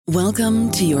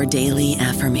Welcome to your daily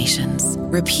affirmations.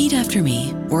 Repeat after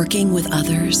me. Working with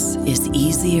others is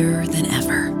easier than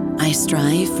ever. I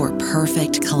strive for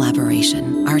perfect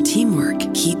collaboration. Our teamwork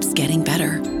keeps getting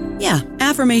better. Yeah,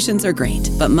 affirmations are great,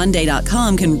 but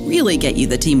Monday.com can really get you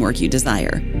the teamwork you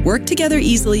desire. Work together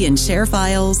easily and share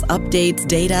files, updates,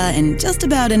 data, and just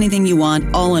about anything you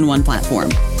want all in one platform.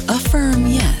 Affirm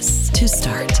yes to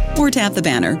start, or tap the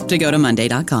banner to go to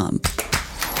Monday.com.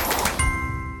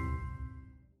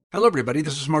 Hello, everybody.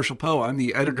 This is Marshall Poe. I'm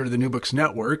the editor of the New Books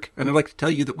Network, and I'd like to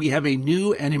tell you that we have a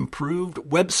new and improved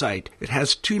website. It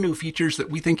has two new features that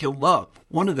we think you'll love.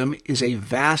 One of them is a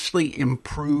vastly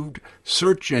improved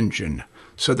search engine,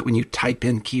 so that when you type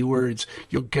in keywords,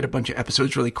 you'll get a bunch of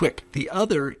episodes really quick. The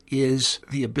other is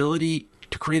the ability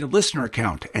to create a listener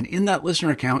account, and in that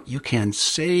listener account, you can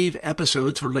save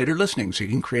episodes for later listening, so you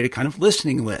can create a kind of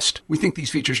listening list. We think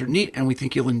these features are neat, and we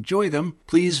think you'll enjoy them.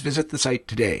 Please visit the site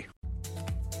today.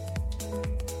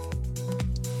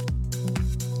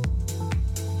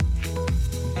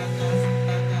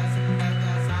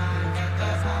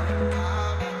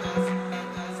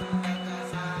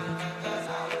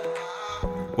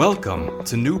 Welcome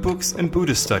to New Books and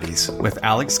Buddhist Studies with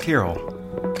Alex Carroll.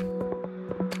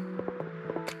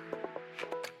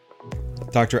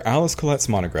 Dr. Alice Collett's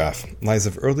monograph, Lives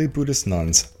of Early Buddhist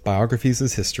Nuns, Biographies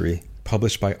as History,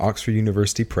 published by Oxford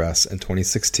University Press in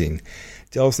 2016,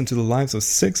 delves into the lives of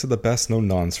 6 of the best-known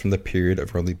nuns from the period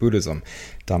of early Buddhism: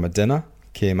 Dhammadinna,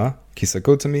 Khema,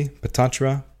 Kisagotami,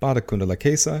 Patachara,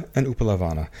 Bhaddakundalakesa, and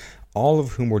Upalavana, all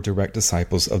of whom were direct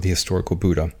disciples of the historical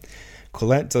Buddha.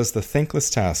 Collett does the thankless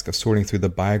task of sorting through the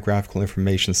biographical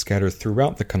information scattered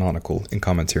throughout the canonical and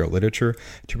commentarial literature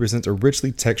to present a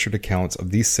richly textured account of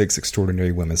these 6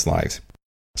 extraordinary women's lives.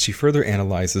 She further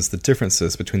analyzes the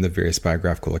differences between the various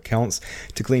biographical accounts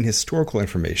to glean historical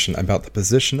information about the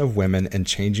position of women and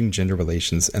changing gender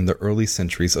relations in the early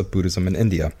centuries of Buddhism in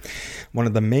India. One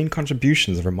of the main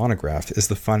contributions of her monograph is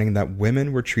the finding that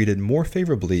women were treated more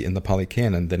favorably in the Pali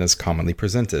Canon than is commonly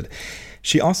presented.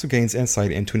 She also gains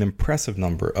insight into an impressive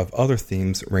number of other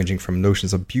themes ranging from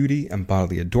notions of beauty and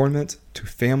bodily adornment to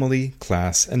family,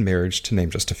 class, and marriage, to name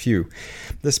just a few.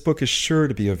 This book is sure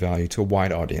to be of value to a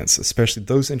wide audience, especially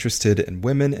those interested in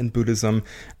women in Buddhism,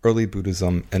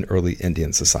 and early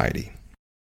Indian society.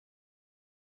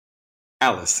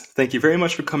 Alice, thank you very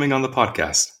much for coming on the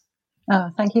podcast. Oh,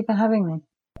 thank you for having me.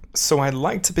 So I'd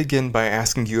like to begin by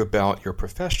asking you about your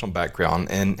professional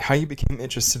background and how you became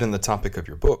interested in the topic of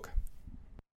your book.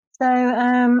 So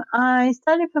I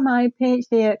studied for my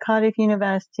PhD at Cardiff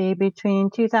University between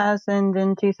 2000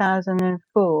 and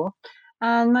 2004.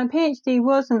 And my PhD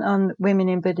wasn't on women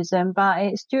in Buddhism, but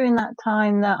it's during that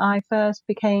time that I first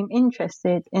became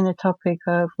interested in the topic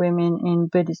of women in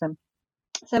Buddhism.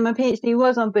 So my PhD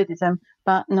was on Buddhism,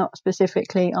 but not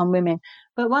specifically on women.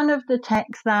 But one of the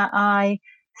texts that I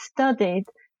studied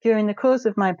during the course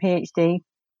of my PhD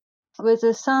was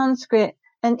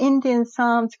an Indian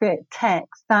Sanskrit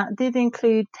text that did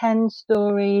include 10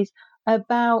 stories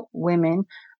about women.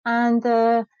 And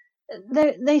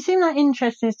they seem like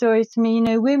interesting stories to me. You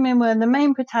know, women were the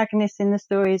main protagonists in the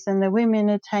stories, and the women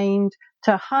attained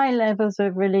to high levels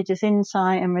of religious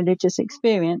insight and religious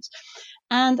experience.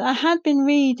 And I had been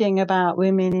reading about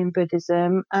women in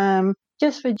Buddhism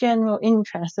just for general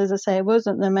interest. As I say, it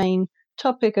wasn't the main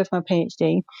topic of my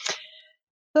PhD.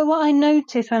 But what I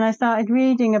noticed when I started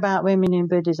reading about women in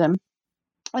Buddhism,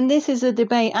 and this is a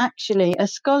debate, actually, a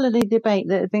scholarly debate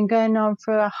that had been going on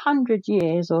for 100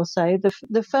 years or so.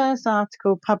 The first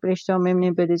article published on women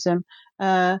in Buddhism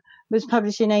was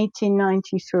published in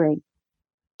 1893.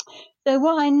 So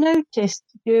what I noticed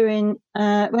during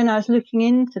when I was looking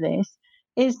into this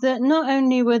is that not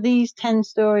only were these 10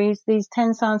 stories, these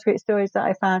 10 Sanskrit stories that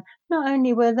I found, not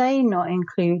only were they not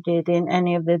included in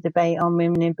any of the debate on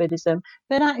women in Buddhism,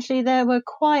 but actually there were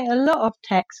quite a lot of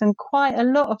texts and quite a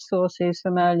lot of sources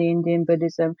from early Indian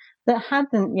Buddhism that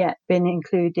hadn't yet been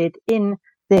included in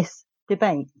this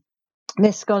debate,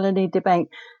 this scholarly debate.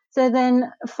 So then,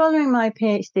 following my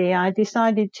PhD, I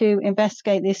decided to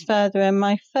investigate this further, and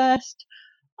my first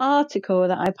article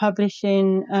that I published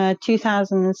in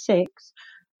 2006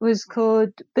 was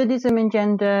called Buddhism and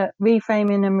Gender,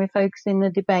 Reframing and Refocusing the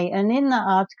Debate. And in that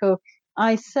article,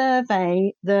 I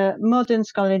survey the modern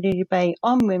scholarly debate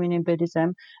on women in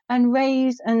Buddhism and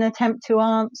raise an attempt to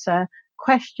answer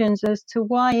questions as to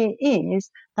why it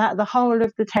is that the whole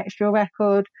of the textual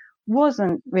record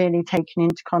wasn't really taken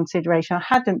into consideration, or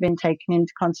hadn't been taken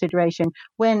into consideration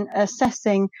when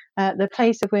assessing the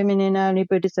place of women in early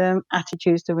Buddhism,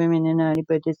 attitudes to women in early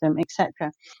Buddhism,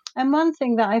 etc. And one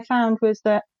thing that I found was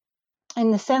that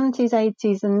in the 70s,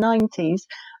 80s and 90s,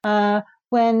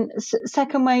 when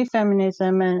second wave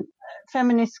feminism and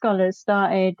feminist scholars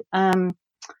started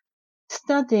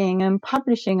studying and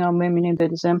publishing on women in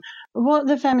Buddhism, what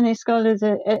the feminist scholars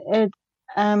had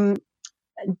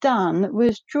done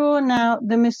was drawn out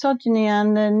the misogyny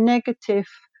and the negative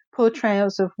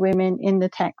portrayals of women in the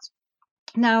text.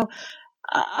 Now,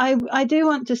 I do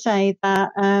want to say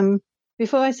that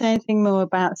before I say anything more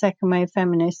about second wave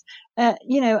feminists,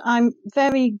 I'm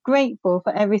very grateful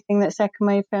for everything that second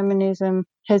wave feminism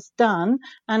has done,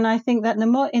 and I think that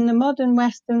in the modern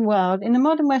Western world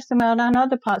and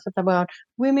other parts of the world,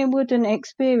 women wouldn't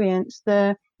experience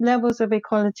the levels of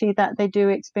equality that they do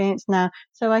experience now.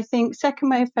 So I think second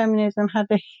wave feminism had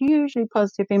a hugely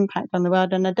positive impact on the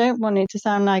world, and I don't want it to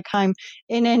sound like I'm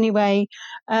in any way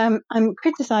I'm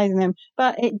criticizing them,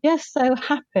 but it just so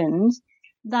happens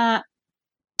that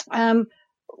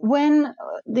when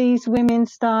these women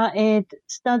started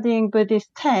studying Buddhist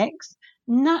texts,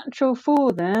 natural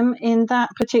for them in that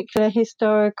particular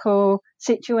historical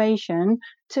situation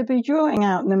to be drawing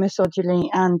out the misogyny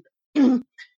and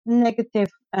negative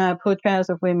portrayals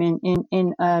of women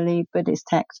in early Buddhist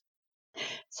texts.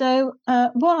 So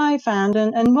what I found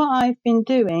and what I've been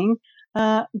doing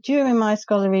during my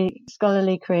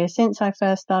scholarly career, since I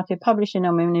first started publishing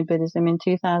on women in Buddhism in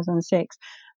 2006,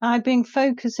 I've been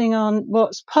focusing on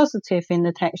what's positive in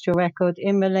the textual record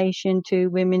in relation to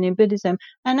women in Buddhism.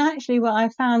 And actually what I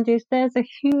found is there's a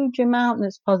huge amount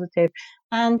that's positive.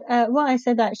 And what I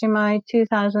said actually in my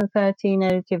 2013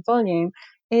 edited volume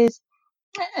is,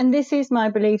 and this is my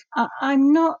belief,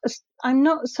 I'm not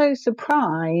so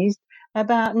surprised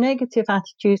about negative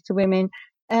attitudes to women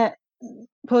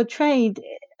portrayed,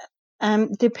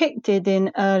 depicted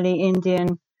in early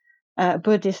Indian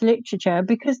Buddhist literature,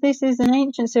 because this is an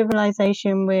ancient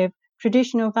civilization with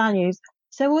traditional values.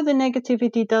 So all the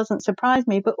negativity doesn't surprise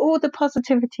me, but all the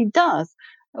positivity does.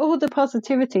 All the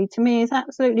positivity to me is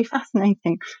absolutely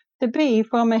fascinating to be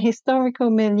from a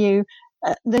historical milieu,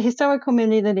 the historical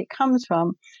milieu that it comes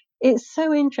from. It's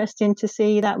so interesting to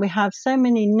see that we have so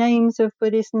many names of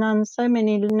Buddhist nuns, so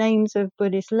many names of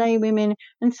Buddhist laywomen,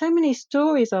 and so many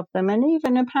stories of them, and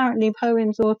even apparently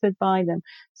poems authored by them.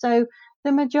 So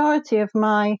the majority of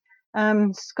my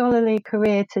scholarly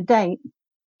career to date,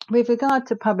 with regard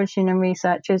to publishing and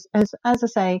research, as I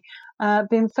say,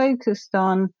 been focused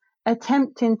on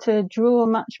attempting to draw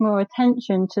much more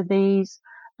attention to these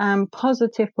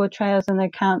positive portrayals and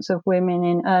accounts of women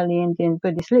in early Indian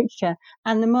Buddhist literature.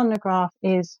 And the monograph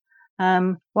is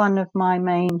one of my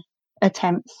main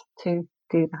attempts to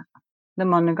do that. The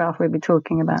monograph we'll be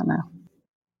talking about now.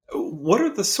 What are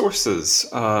the sources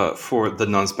for the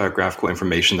nun's biographical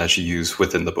information that you use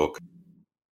within the book?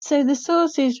 So the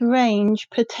sources range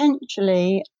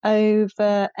potentially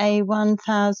over a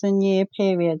 1,000-year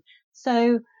period.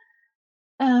 So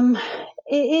it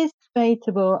is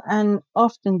debatable and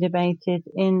often debated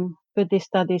in Buddhist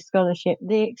studies scholarship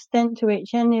the extent to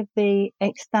which any of the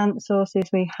extant sources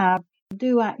we have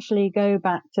do actually go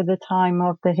back to the time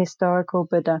of the historical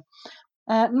Buddha.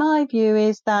 My view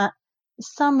is that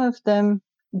some of them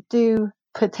do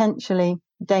potentially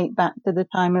date back to the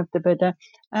time of the Buddha.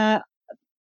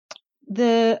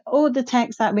 All the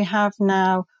texts that we have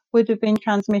now would have been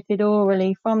transmitted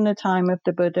orally from the time of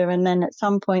the Buddha, and then at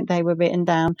some point they were written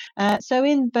down. So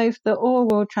in both the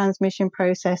oral transmission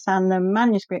process and the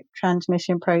manuscript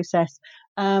transmission process,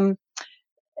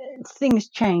 things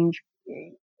change.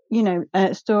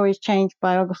 Stories change,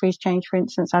 biographies change, for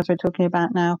instance, as we're talking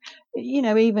about now.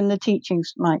 Even the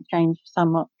teachings might change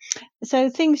somewhat. So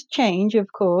things change, of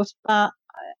course, but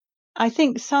I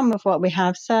think some of what we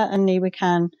have, certainly we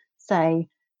can say,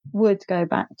 would go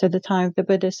back to the time of the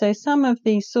Buddha. So some of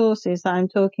these sources that I'm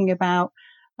talking about,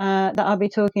 that I'll be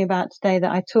talking about today,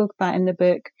 that I talk about in the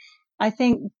book, I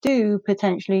think do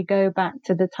potentially go back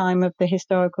to the time of the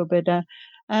historical Buddha,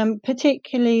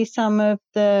 particularly some of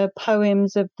the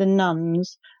poems of the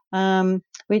nuns,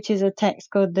 which is a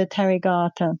text called the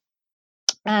Therigatha.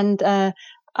 And there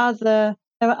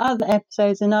are other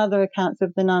episodes and other accounts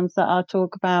of the nuns that I'll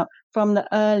talk about from the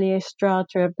earliest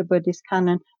strata of the Buddhist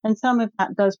canon, and some of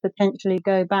that does potentially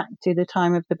go back to the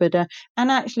time of the Buddha.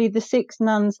 And actually the 6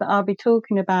 nuns that I'll be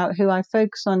talking about, who I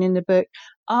focus on in the book,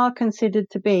 are considered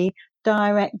to be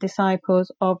direct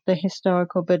disciples of the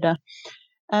historical Buddha.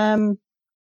 So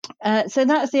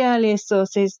that's the earliest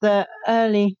sources, the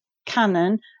early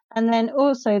canon, and then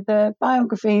also the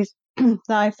biographies that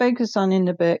I focus on in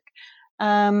the book.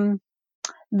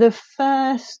 The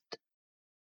first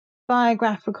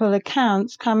biographical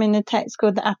accounts come in a text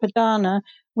called the Apadana,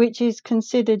 which is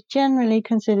generally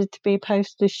considered to be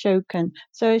post Ashokan.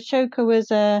 So Ashoka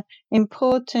was an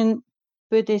important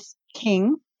Buddhist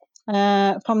king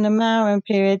from the Mauryan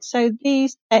period. So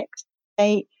these texts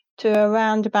date to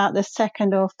around about the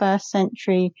 2nd or 1st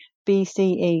century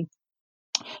BCE.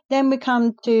 Then we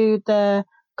come to the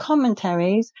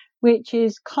commentaries, which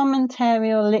is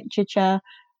commentarial literature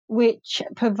which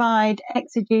provide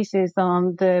exegesis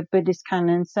on the Buddhist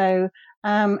canon. So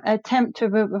attempt to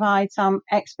provide some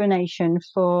explanation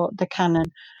for the canon.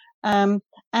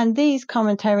 And these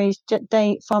commentaries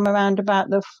date from around about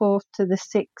the 4th to the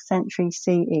 6th century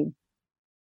CE.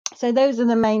 So those are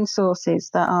the main sources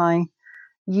that I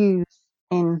use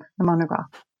in the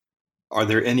monograph. Are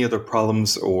there any other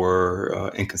problems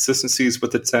or inconsistencies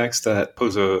with the text that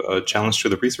pose a challenge to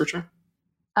the researcher?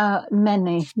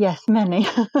 Many, yes, many.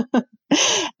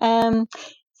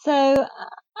 So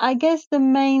I guess the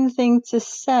main thing to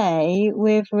say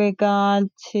with regard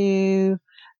to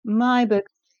my book,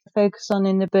 focus on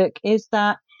in the book, is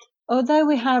that although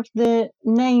we have the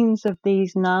names of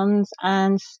these nuns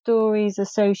and stories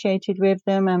associated with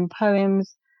them and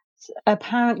poems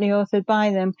apparently authored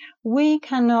by them, we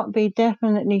cannot be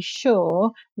definitely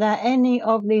sure that any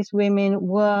of these women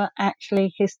were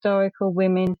actually historical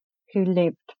women who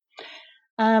lived.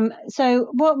 So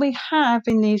what we have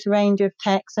in these range of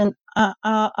texts, and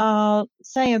I'll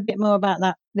say a bit more about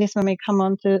this when we come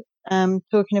on to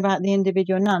talking about the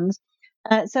individual nuns.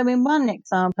 So in one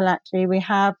example, actually, we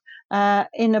have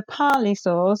in a Pali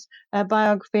source, a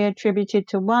biography attributed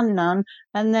to one nun,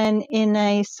 and then in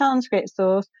a Sanskrit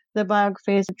source, the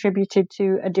biography is attributed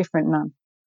to a different nun.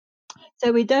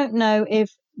 So we don't know if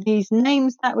these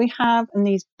names that we have and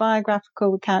these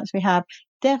biographical accounts we have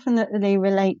definitely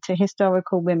relate to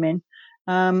historical women,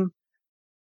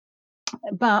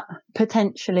 but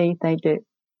potentially they do.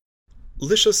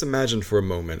 Let's just imagine for a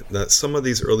moment that some of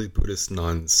these early Buddhist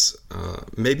nuns,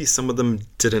 maybe some of them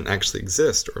didn't actually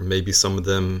exist, or maybe some of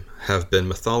them have been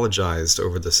mythologized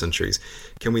over the centuries.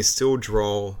 Can we still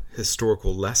draw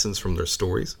historical lessons from their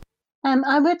stories?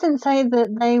 I wouldn't say that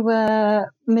they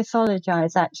were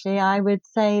mythologized, actually. I would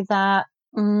say that,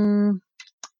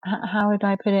 how would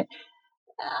I put it?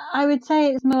 I would say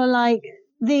it's more like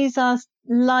these are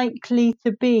likely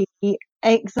to be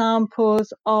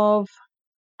examples of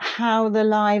how the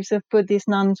lives of Buddhist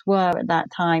nuns were at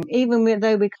that time, even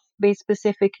though we can't be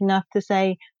specific enough to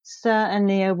say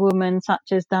certainly a woman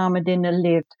such as Dharmadina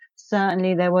lived.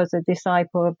 Certainly there was a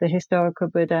disciple of the historical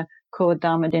Buddha called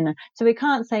Dharmadina. So we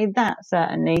can't say that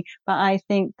certainly, but I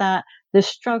think that the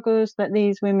struggles that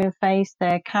these women face,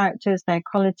 their characters, their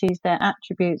qualities, their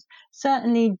attributes,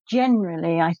 certainly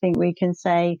generally I think we can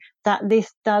say that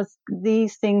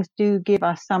these things do give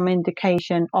us some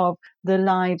indication of the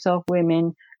lives of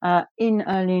women in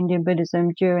early Indian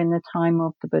Buddhism during the time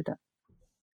of the Buddha.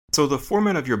 So the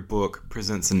format of your book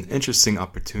presents an interesting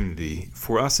opportunity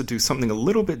for us to do something a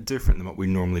little bit different than what we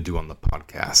normally do on the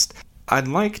podcast. I'd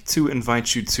like to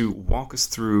invite you to walk us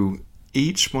through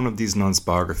each one of these nuns'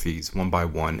 biographies one by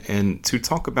one and to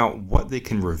talk about what they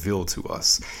can reveal to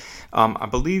us. I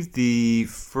believe the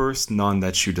first nun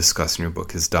that you discuss in your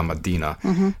book is Dharmadina.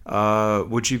 Mm-hmm.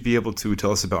 Would you be able to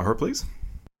tell us about her, please?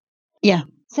 Yeah.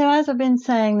 So as I've been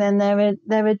saying, then there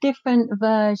are different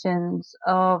versions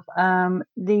of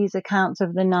these accounts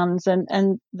of the nuns,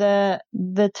 and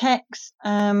the texts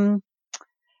aren't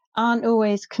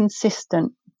always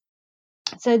consistent.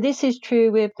 So this is true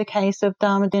with the case of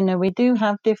Dharmadina. We do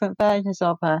have different versions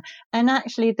of her, and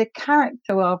actually the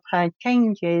character of her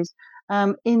changes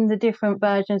in the different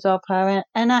versions of her,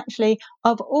 and actually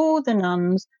of all the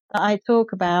nuns that I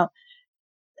talk about,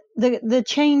 the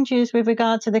changes with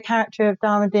regard to the character of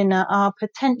Dharmadina are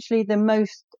potentially the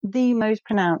most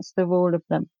pronounced of all of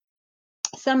them.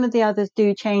 Some of the others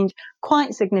do change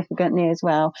quite significantly as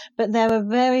well, but there are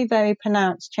very, very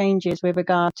pronounced changes with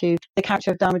regard to the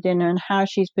character of Dharmadina and how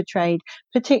she's portrayed,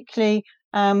 particularly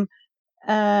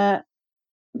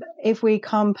if we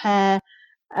compare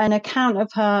an account of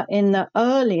her in the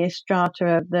earliest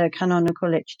strata of the canonical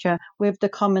literature with the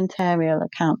commentarial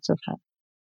accounts of her.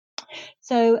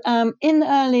 So in the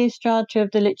earliest strata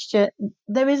of the literature,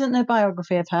 there isn't a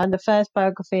biography of her. The first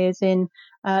biography is in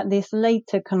this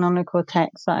later canonical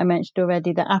text that I mentioned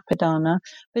already, the Apadana.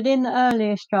 But in the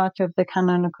earliest strata of the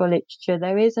canonical literature,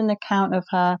 there is an account of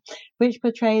her which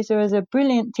portrays her as a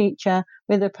brilliant teacher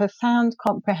with a profound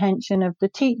comprehension of the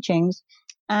teachings,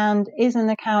 and is an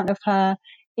account of her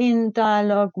in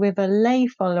dialogue with a lay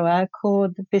follower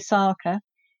called Visakha,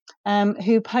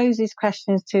 who poses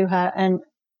questions to her, and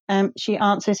she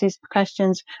answers his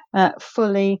questions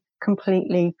fully,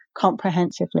 completely,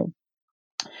 comprehensively.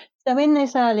 So in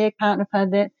this early account of her,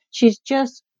 that she's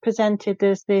just presented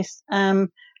as this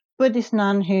Buddhist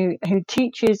nun who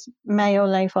teaches male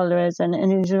lay followers and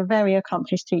is a very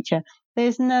accomplished teacher.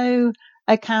 There's no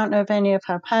account of any of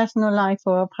her personal life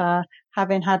or of her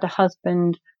having had a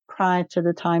husband prior to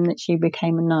the time that she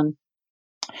became a nun.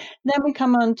 Then we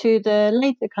come on to the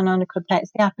later canonical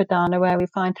text, the Apadana, where we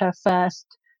find her first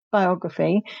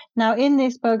biography. Now, in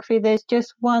this biography, there's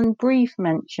just one brief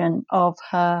mention of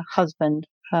her husband,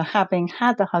 her having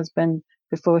had a husband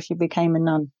before she became a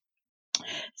nun.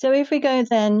 So if we go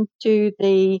then to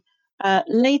the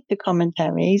later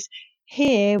commentaries,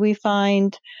 here we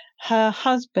find her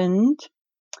husband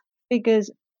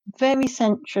figures very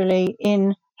centrally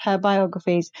in her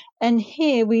biographies. And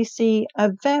here we see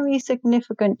a very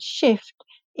significant shift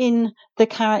in the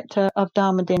character of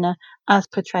Dharmadina as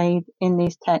portrayed in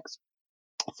these texts.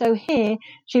 So here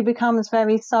she becomes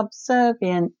very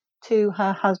subservient to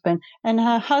her husband, and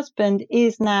her husband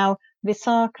is now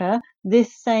Visakha,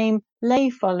 this same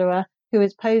lay follower who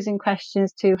is posing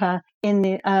questions to her in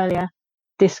the earlier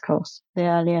discourse, the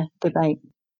earlier debate.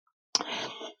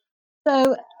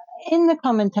 So in the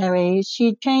commentary,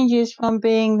 she changes from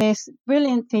being this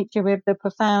brilliant teacher with a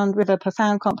profound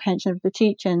comprehension of the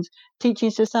teachings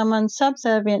to someone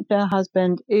subservient to her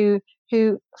husband who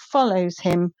follows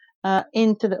him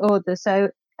into the order. So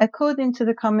according to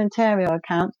the commentarial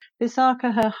account,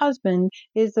 Visakha, her husband,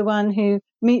 is the one who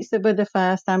meets the Buddha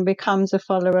first and becomes a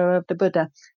follower of the Buddha.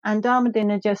 And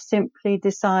Dharmadina just simply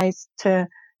decides to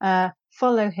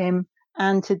follow him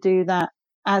and to do that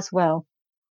as well.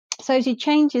 So she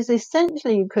changes,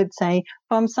 essentially, you could say,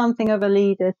 from something of a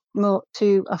leader more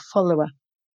to a follower.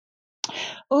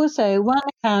 Also, one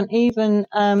account even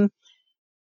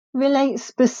relates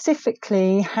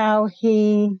specifically how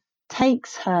he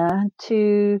takes her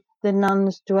to the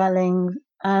nun's dwelling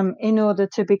in order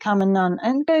to become a nun,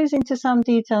 and goes into some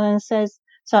detail and says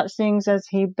such things as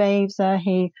he bathes her,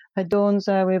 he adorns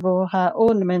her with all her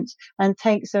ornaments, and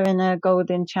takes her in a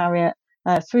golden chariot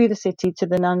through the city to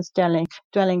the nuns'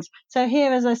 dwellings. So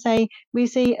here, as I say, we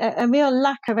see a real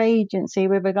lack of agency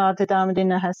with regard to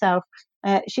Dharmadina herself.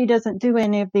 She doesn't do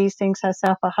any of these things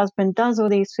herself. Her husband does all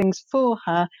these things for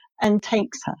her and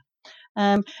takes her.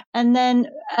 And then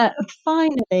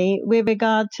finally, with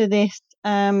regard to this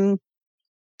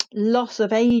loss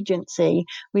of agency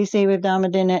we see with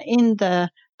Dharmadina in the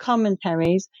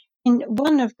commentaries, in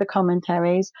one of the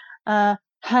commentaries,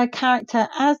 her character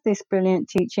as this brilliant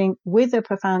teaching with a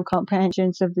profound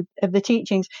comprehension of the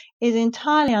teachings is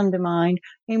entirely undermined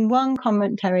in one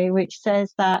commentary, which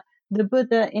says that the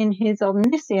Buddha in his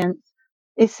omniscience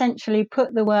essentially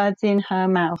put the words in her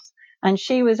mouth, and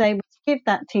she was able to give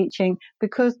that teaching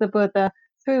because the Buddha,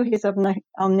 through his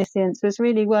omniscience, was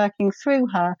really working through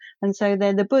her, and so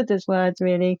they're the Buddha's words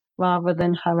really rather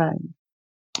than her own.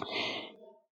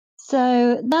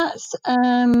 So that's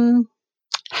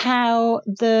how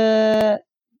the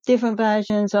different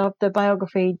versions of the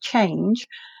biography change.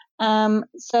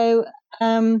 The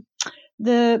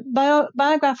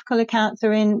biographical accounts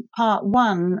are in part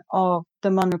 1 of the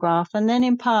monograph, and then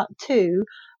in part 2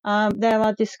 there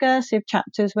are discursive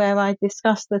chapters where I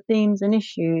discuss the themes and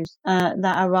issues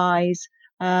that arise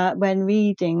when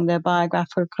reading the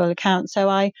biographical account. So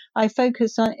I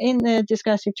focus on, in the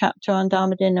discursive chapter on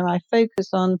Dharmadina, I focus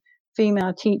on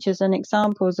female teachers and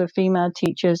examples of female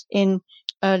teachers in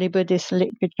early Buddhist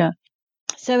literature.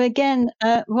 So again,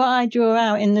 what I draw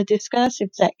out in the discursive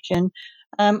section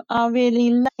are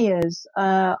really layers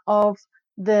of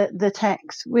the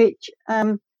text, which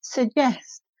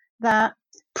suggest that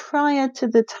prior to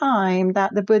the time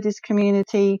that the Buddhist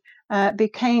community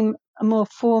became more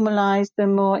formalized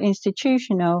and more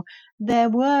institutional, there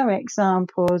were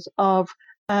examples of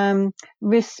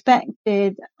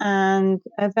respected and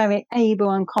very able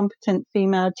and competent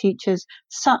female teachers,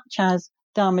 such as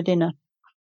Dharmadina.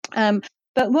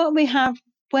 But what we have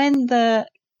when the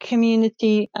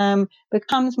community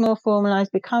becomes more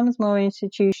formalized, becomes more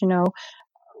institutional,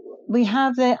 we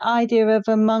have the idea of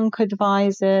a monk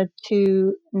advisor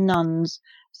to nuns.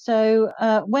 So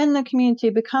when the community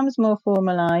becomes more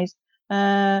formalized,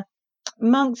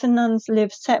 monks and nuns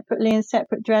live separately in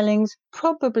separate dwellings.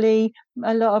 Probably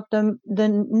a lot of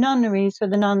the nunneries for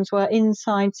the nuns were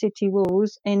inside city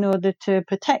walls in order to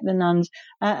protect the nuns,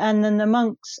 and then the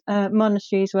monks'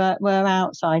 monasteries were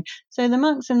outside. So the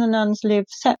monks and the nuns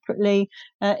lived separately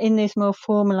in this more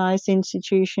formalized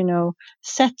institutional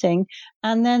setting,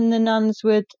 and then the nuns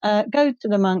would go to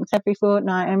the monks every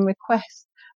fortnight and request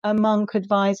a monk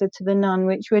advisor to the nuns,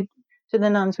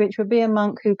 which would be a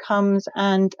monk who comes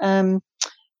and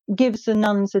gives the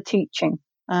nuns a teaching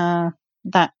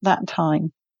that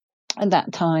time. at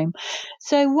that time.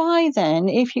 So why then,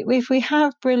 if we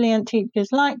have brilliant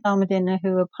teachers like Dharmadina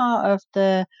who are part of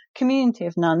the community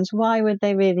of nuns, why would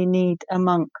they really need a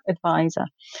monk advisor?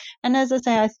 And as I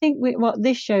say, I think what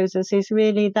this shows us is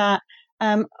really that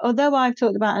although I've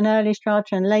talked about an early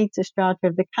strata and later strata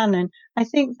of the canon, I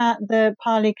think that the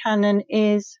Pali canon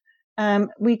is,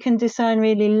 we can discern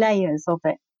really layers of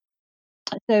it.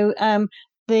 So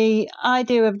the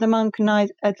idea of the monk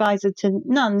advisor to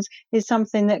nuns is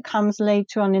something that comes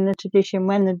later on in the tradition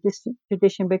when the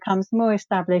tradition becomes more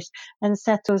established and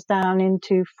settles down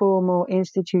into formal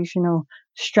institutional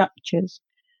structures.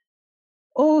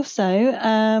 Also,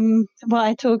 what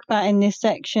I talk about in this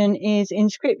section is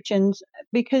inscriptions,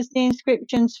 because the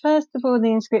inscriptions, first of all,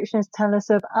 the inscriptions tell us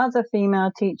of other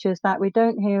female teachers that we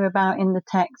don't hear about in the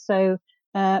text. So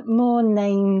more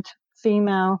named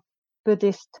female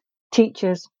Buddhist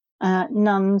teachers,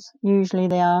 nuns usually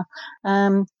they are,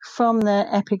 from the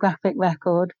epigraphic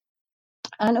record.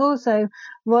 And also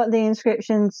what the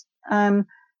inscriptions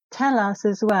tell us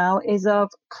as well is of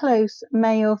close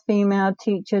male-female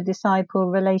teacher-disciple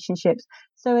relationships.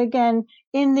 So again,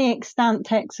 in the extant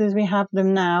texts as we have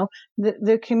them now,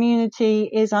 the community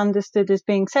is understood as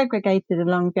being segregated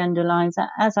along gender lines,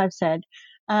 as I've said.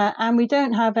 And we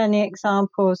don't have any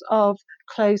examples of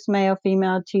close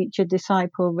male-female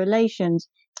teacher-disciple relations.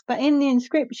 But in the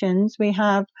inscriptions, we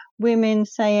have women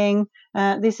saying,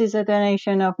 this is a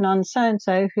donation of nun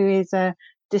so-and-so, who is a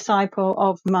disciple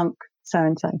of monk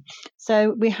so-and-so.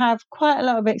 So we have quite a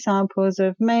lot of examples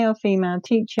of male-female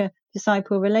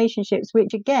teacher-disciple relationships,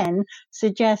 which again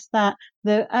suggests that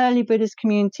the early Buddhist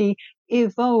community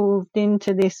evolved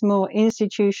into this more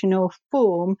institutional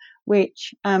form,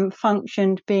 which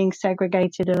functioned being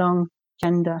segregated along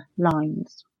gender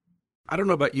lines. I don't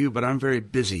know about you, but I'm very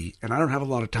busy and I don't have a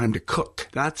lot of time to cook.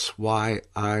 That's why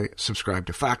I subscribe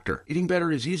to Factor. Eating better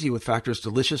is easy with Factor's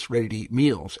delicious, ready-to-eat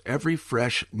meals. Every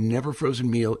fresh, never frozen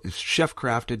meal is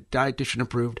chef-crafted, dietitian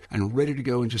approved, and ready to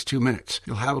go in just 2 minutes.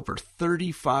 You'll have over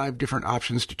 35 different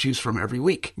options to choose from every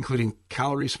week, including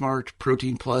Calorie Smart,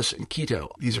 Protein Plus, and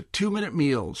Keto. These are 2-minute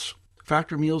meals.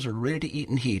 Factor meals are ready to eat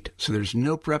and heat, so there's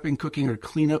no prepping, cooking, or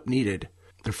cleanup needed.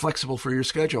 They're flexible for your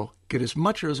schedule. Get as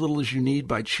much or as little as you need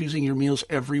by choosing your meals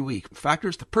every week. Factor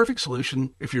is the perfect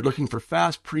solution if you're looking for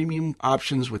fast, premium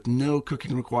options with no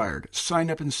cooking required.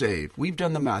 Sign up and save. We've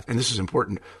done the math, and this is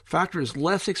important. Factor is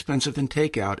less expensive than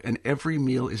takeout, and every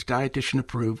meal is dietitian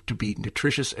approved to be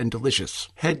nutritious and delicious.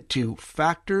 Head to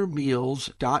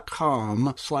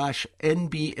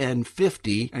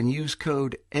factormeals.com/NBN50 and use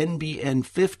code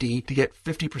NBN50 to get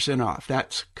 50% off.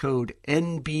 That's code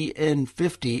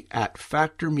NBN50 at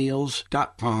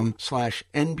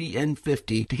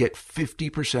factormeals.com/NBN50 to get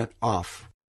 50%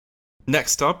 off.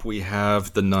 Next up, we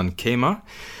have the nun Kema.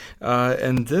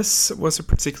 And this was a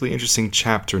particularly interesting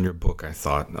chapter in your book, I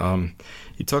thought.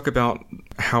 You talk about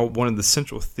how one of the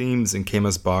central themes in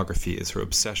Kema's biography is her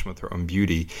obsession with her own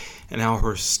beauty, and how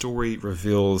her story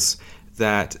reveals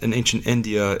that in ancient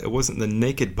India, it wasn't the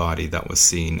naked body that was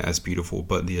seen as beautiful,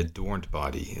 but the adorned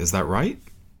body. Is that right?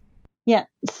 Yeah.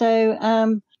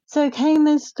 So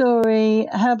Kema's story,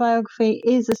 her biography,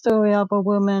 is a story of a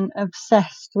woman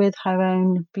obsessed with her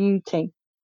own beauty.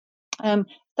 So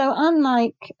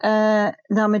unlike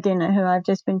Dharmadina, who I've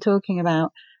just been talking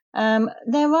about,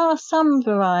 there are some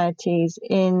varieties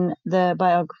in the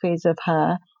biographies of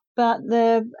her, but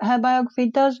her biography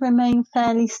does remain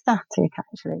fairly static,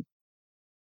 actually,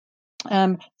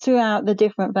 throughout the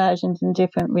different versions and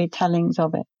different retellings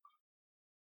of it.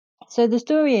 So the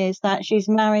story is that she's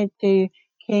married to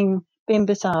King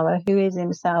Bimbisara, who is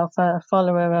himself a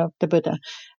follower of the Buddha.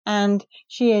 And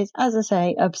she is, as I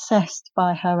say, obsessed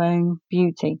by her own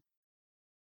beauty.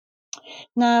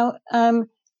 Now,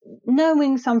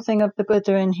 knowing something of the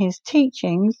Buddha and his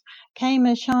teachings,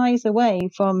 Kema shies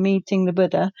away from meeting the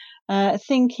Buddha,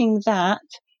 thinking that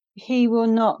he will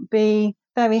not be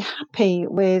very happy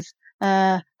with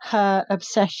her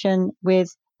obsession with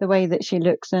the way that she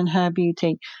looks and her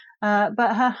beauty.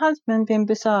 But her husband,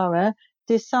 Bimbisara,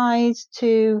 decides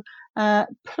to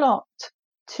plot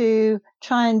to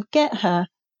try and get her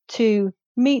to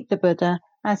meet the Buddha,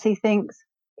 as he thinks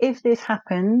if this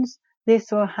happens,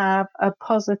 this will have a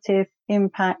positive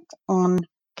impact on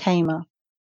Kema.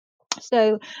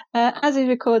 So, as is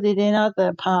recorded in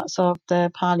other parts of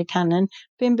the Pali Canon,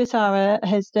 Bimbisara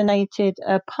has donated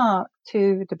a park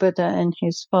to the Buddha and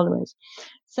his followers.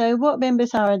 So what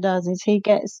Bimbisara does is he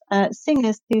gets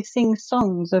singers to sing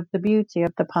songs of the beauty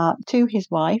of the park to his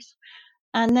wife,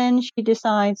 and then she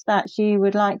decides that she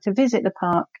would like to visit the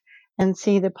park and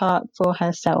see the park for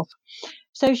herself.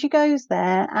 So she goes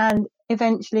there, and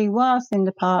eventually, whilst in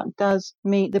the park, does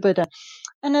meet the Buddha.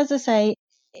 And as I say,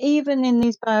 even in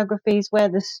these biographies where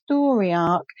the story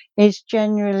arc is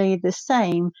generally the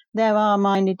same, there are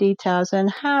minor details,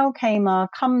 and how Kamar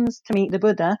comes to meet the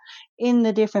Buddha in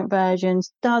the different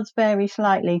versions does vary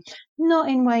slightly, not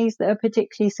in ways that are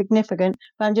particularly significant,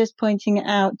 but I'm just pointing it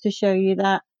out to show you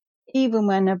that even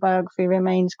when a biography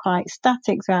remains quite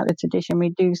static throughout the tradition, we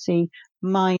do see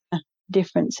minor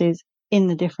differences in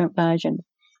the different versions.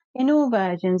 In all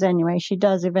versions, anyway, she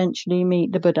does eventually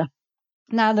meet the Buddha.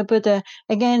 Now, the Buddha,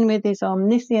 again, with his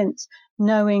omniscience,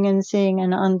 knowing and seeing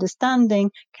and understanding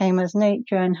Kamar's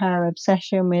nature and her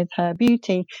obsession with her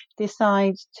beauty,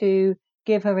 decides to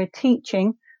give her a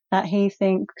teaching that he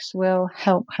thinks will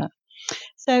help her.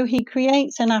 So he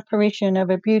creates an apparition of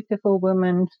a beautiful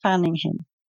woman fanning him.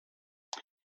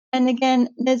 And again,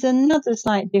 there's another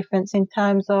slight difference in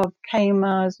terms of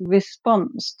Kamar's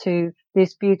response to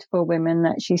this beautiful woman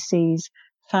that she sees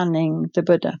fanning the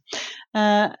Buddha.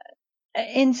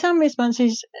 In some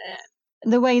responses,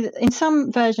 in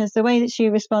some versions, the way that she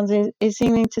responds is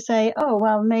seeming to say, oh,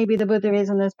 well, maybe the Buddha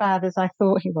isn't as bad as I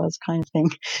thought he was, kind of thing.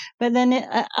 But then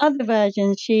other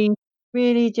versions, she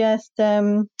really just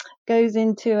goes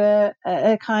into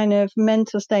a kind of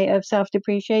mental state of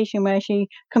self-depreciation where she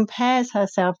compares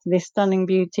herself to this stunning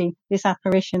beauty, this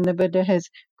apparition the Buddha has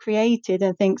created,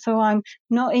 and thinks, oh, I'm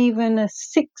not even a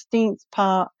 16th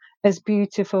part as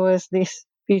beautiful as this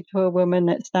beautiful woman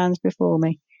that stands before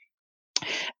me.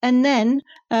 And then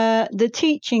the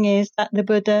teaching is that the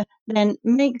Buddha then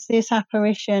makes this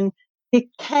apparition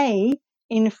decay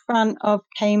in front of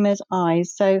Kamar's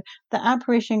eyes. So the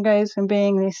apparition goes from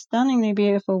being this stunningly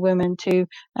beautiful woman to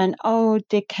an old,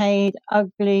 decayed,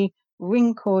 ugly,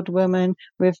 wrinkled woman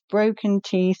with broken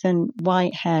teeth and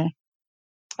white hair.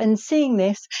 And seeing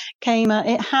this, Kamar,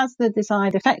 it has the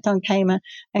desired effect on Kamar,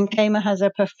 and Kamar has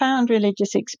a profound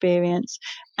religious experience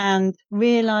and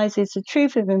realizes the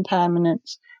truth of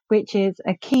impermanence, which is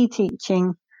a key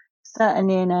teaching,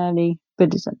 certainly in early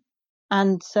Buddhism.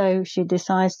 And so she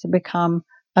decides to become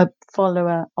a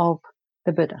follower of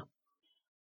the Buddha.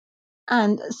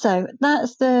 And so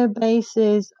that's the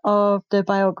basis of the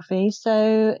biography.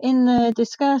 So in the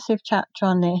discursive chapter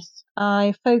on this,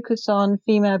 I focus on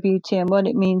female beauty and what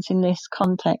it means in this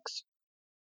context.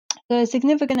 So a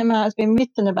significant amount has been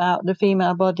written about the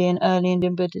female body in early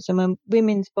Indian Buddhism and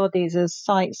women's bodies as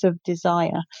sites of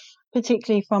desire,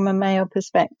 particularly from a male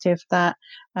perspective, that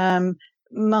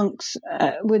monks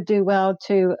would do well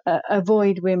to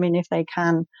avoid women if they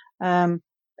can,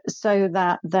 so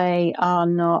that they are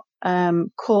not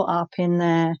caught up in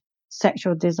their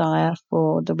sexual desire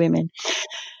for the women.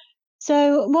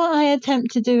 So what I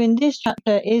attempt to do in this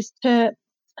chapter is to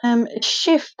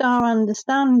shift our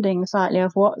understanding slightly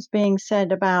of what's being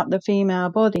said about the female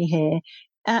body here,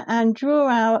 and draw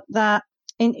out that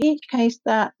in each case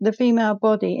that the female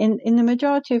body, in the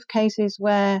majority of cases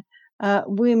where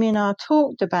women are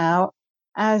talked about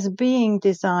as being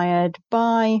desired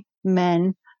by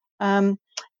men,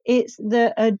 it's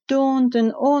the adorned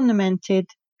and ornamented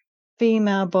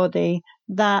female body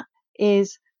that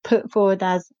is put forward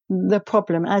as the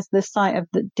problem, as the site of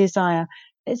the desire.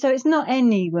 So it's not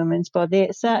any woman's body.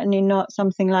 It's certainly not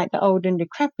something like the old and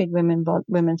decrepit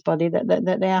women's body that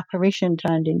the apparition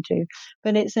turned into,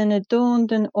 but it's an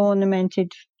adorned and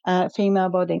ornamented female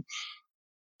body.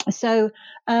 So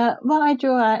what I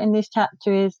draw out in this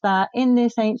chapter is that in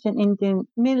this ancient Indian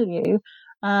milieu,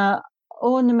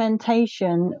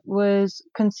 ornamentation was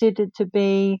considered to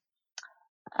be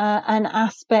an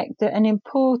aspect, an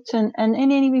important, and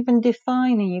even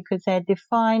defining, you could say, a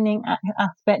defining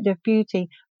aspect of beauty,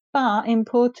 but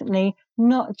importantly,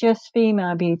 not just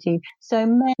female beauty. So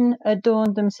men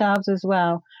adorned themselves as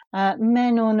well.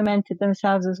 Men ornamented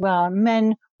themselves as well.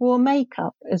 Men wore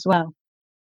makeup as well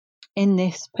in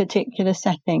this particular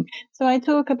setting. So I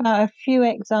talk about a few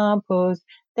examples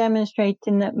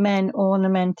demonstrating that men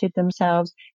ornamented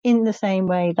themselves in the same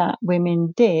way that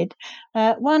women did.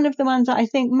 One of the ones that I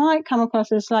think might come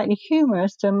across as slightly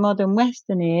humorous to modern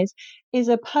Western ears is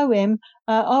a poem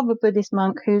of a Buddhist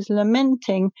monk who's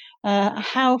lamenting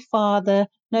how far the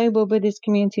noble Buddhist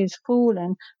community has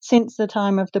fallen since the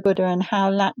time of the Buddha and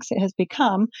how lax it has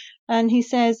become. And he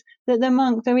says that the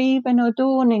monks are even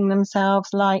adorning themselves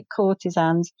like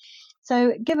courtesans.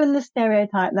 So given the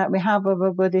stereotype that we have of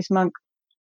a Buddhist monk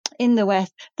in the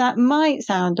West, that might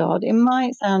sound odd. It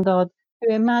might sound odd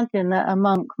to imagine that a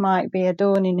monk might be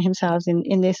adorning himself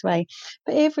in this way.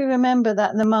 But if we remember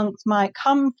that the monks might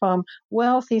come from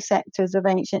wealthy sectors of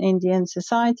ancient Indian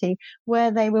society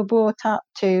where they were brought up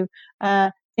to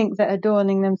think that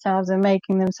adorning themselves and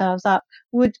making themselves up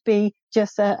would be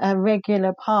just a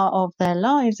regular part of their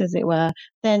lives, as it were,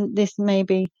 then this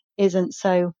maybe isn't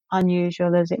so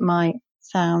unusual as it might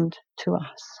sound to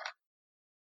us.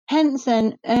 Hence,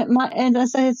 then, and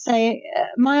as I say,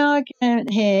 my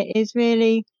argument here is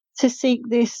really to seek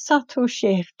this subtle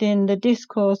shift in the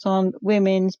discourse on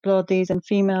women's bodies and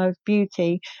female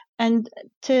beauty, and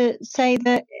to say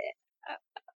that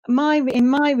in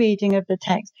my reading of the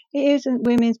text, it isn't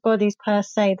women's bodies per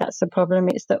se that's the problem.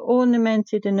 It's the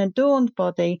ornamented and adorned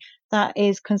body that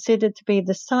is considered to be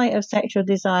the site of sexual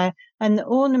desire, and the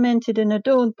ornamented and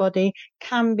adorned body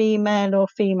can be male or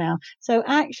female. So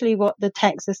actually what the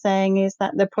texts are saying is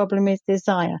that the problem is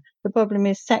desire. The problem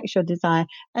is sexual desire.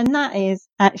 And that is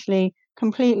actually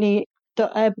completely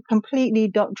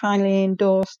doctrinally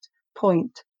endorsed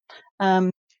point.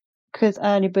 Because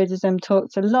early Buddhism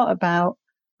talks a lot about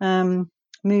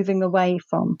moving away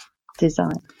from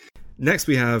desire. Next,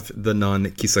 we have the nun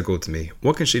Kisagotami.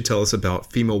 What can she tell us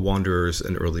about female wanderers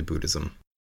in early Buddhism?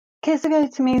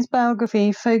 Kisagotami's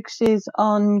biography focuses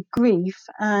on grief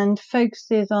and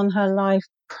focuses on her life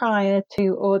prior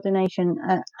to ordination,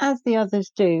 as the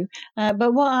others do.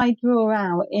 But what I draw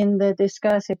out in the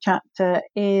discursive chapter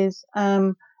is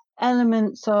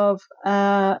elements of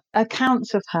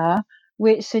accounts of her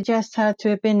which suggest her to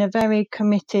have been a very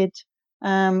committed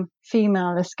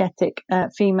female ascetic,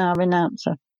 female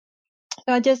renouncer.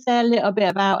 So I just say a little bit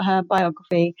about her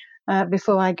biography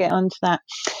before I get onto that.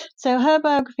 So her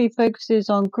biography focuses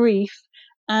on grief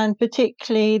and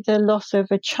particularly the loss of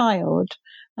a child.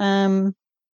 And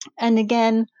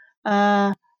again,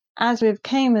 as with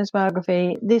Kama's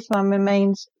biography, this one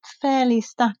remains fairly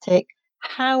static.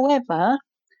 However,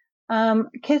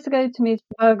 Kisagotami's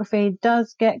biography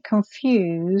does get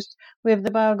confused with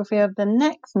the biography of the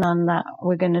next nun that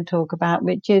we're going to talk about,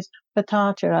 which is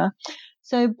Patachara.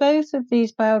 So both of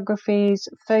these biographies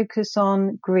focus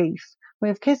on grief.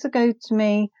 With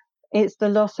Kisagotami, it's the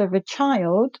loss of a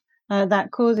child that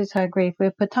causes her grief.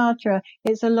 With Patachara,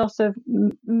 it's a loss of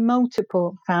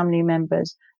multiple family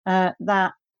members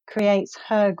that creates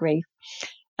her grief.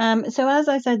 So as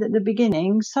I said at the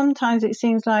beginning, sometimes it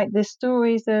seems like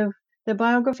the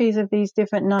biographies of these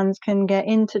different nuns can get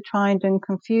intertwined and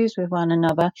confused with one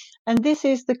another. And this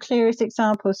is the clearest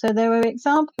example. So there are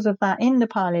examples of that in the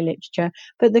Pali literature,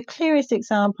 but the clearest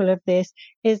example of this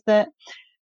is that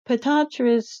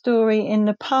Patachara's story in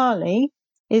the Pali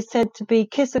is said to be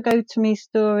Kisagotami's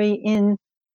story in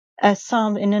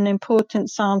an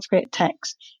important Sanskrit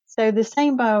text. So the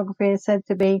same biography is said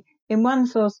to be in one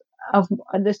source of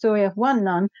the story of one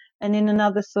nun, and in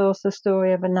another source the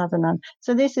story of another nun.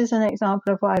 So this is an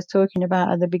example of what I was talking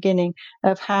about at the beginning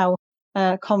of how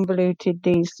convoluted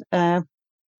these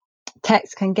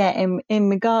texts can get in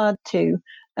regard to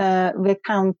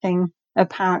recounting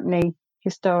apparently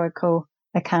historical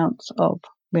accounts of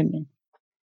women.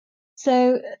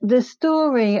 So the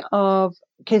story of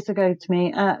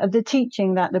Kisagotami, the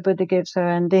teaching that the Buddha gives her,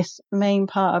 and this main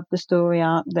part of the story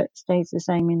arc that stays the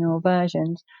same in all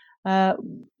versions,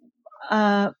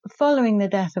 following the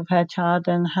death of her child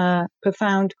and her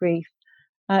profound grief,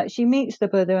 she meets the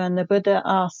Buddha, and the Buddha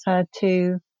asks her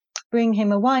to bring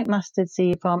him a white mustard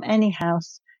seed from any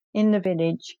house in the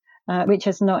village which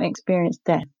has not experienced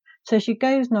death. So she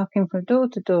goes knocking from door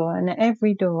to door, and at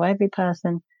every door, every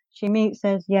person she meets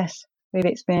says, yes, we've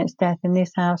experienced death in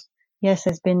this house. Yes,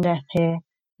 there's been death here.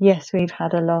 Yes, we've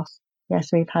had a loss. Yes,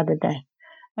 we've had a death.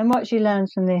 And what she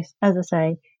learns from this, as I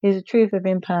say, is the truth of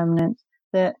impermanence,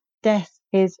 that death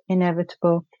is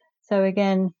inevitable. So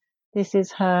again, this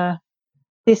teaching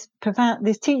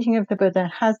of the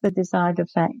Buddha has the desired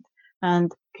effect,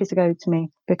 and Kisagotami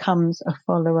becomes a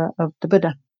follower of the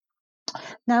Buddha.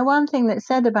 Now, one thing that's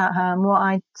said about her, and what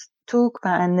I talk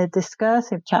about in the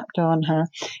discursive chapter on her,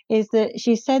 is that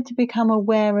she's said to become a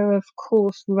wearer of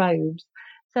coarse robes.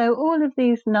 So all of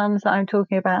these nuns that I'm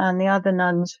talking about, and the other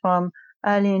nuns from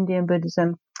early Indian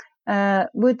Buddhism,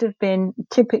 would have been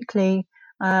typically,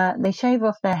 they shave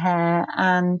off their hair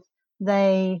and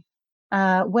they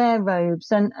wear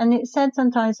robes. And it's said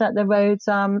sometimes that the robes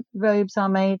are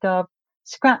made of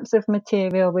scraps of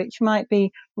material which might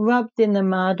be rubbed in the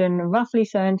mud and roughly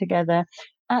sewn together.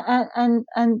 And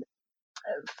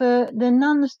for the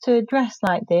nuns to dress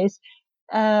like this,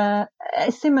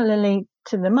 similarly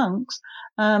to the monks,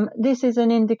 this is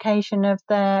an indication of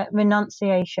their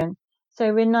renunciation. So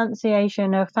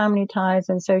renunciation of family ties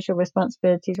and social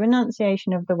responsibilities,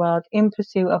 renunciation of the world in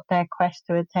pursuit of their quest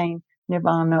to attain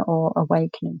nirvana or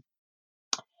awakening.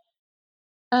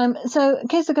 So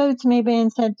Kisagotami being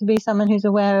said to be someone who's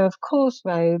aware of coarse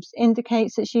robes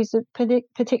indicates that she's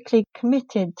particularly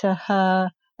committed to her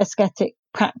ascetic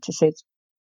practices.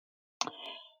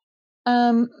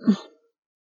 So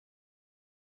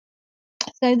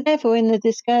therefore, in the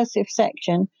discursive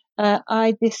section,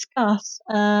 I discuss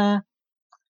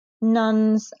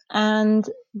nuns and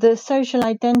the social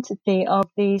identity of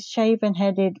these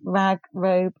shaven-headed,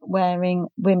 rag-robe-wearing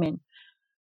women.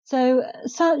 So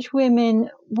such women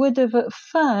would have at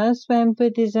first, when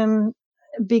Buddhism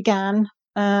began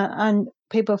and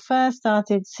people first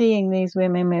started seeing these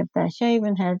women with their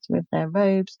shaven heads, with their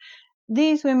robes,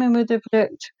 these women would have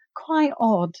looked quite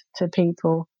odd to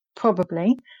people,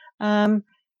 probably.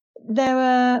 There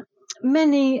are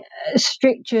many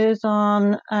strictures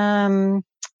on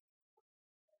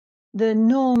the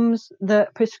norms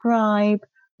that prescribe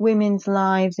women's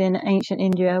lives in ancient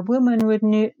India. A woman would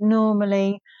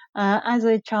normally, as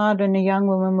a child and a young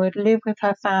woman, would live with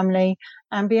her family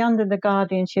and be under the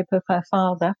guardianship of her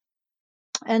father,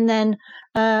 and then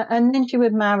she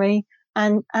would marry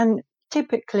and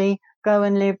typically go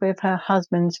and live with her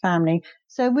husband's family.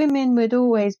 So women would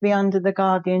always be under the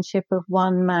guardianship of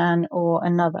one man or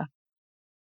another.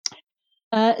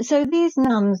 So these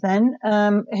nuns then,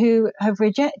 who have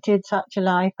rejected such a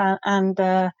life and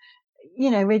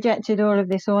rejected all of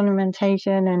this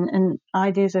ornamentation and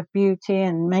ideas of beauty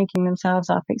and making themselves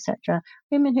up, etc.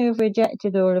 Women who have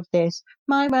rejected all of this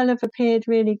might well have appeared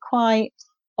really quite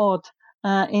odd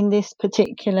in this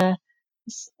particular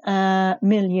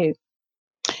milieu.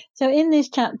 So in this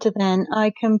chapter then,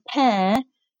 I compare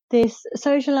this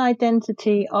social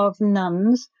identity of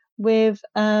nuns with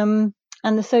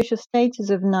and the social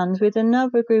status of nuns with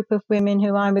another group of women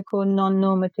who I would call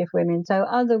non-normative women. So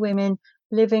other women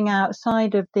living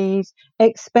outside of these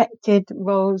expected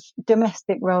roles,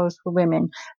 domestic roles for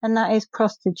women, and that is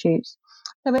prostitutes.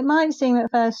 So it might seem at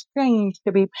first strange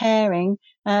to be pairing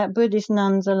Buddhist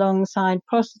nuns alongside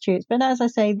prostitutes, but as I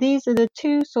say, these are the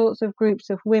two sorts of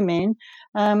groups of women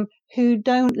who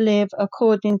don't live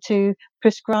according to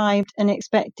prescribed and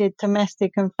expected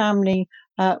domestic and family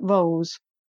roles.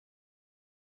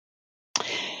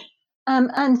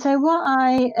 And so what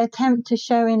I attempt to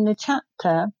show in the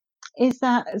chapter is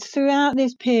that throughout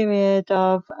this period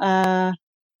of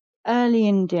early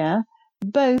India,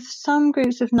 both some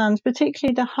groups of nuns,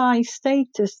 particularly the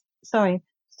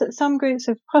some groups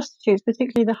of prostitutes,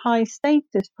 particularly the high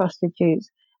status prostitutes,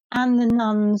 and the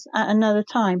nuns at another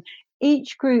time,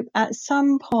 each group at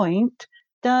some point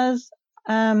does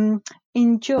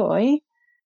enjoy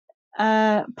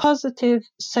positive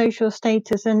social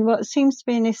status and what seems to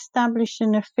be an established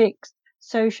and a fixed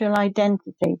social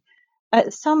identity.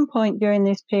 At some point during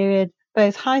this period,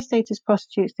 both high status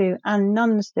prostitutes do and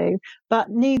nuns do, but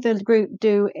neither group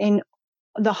do in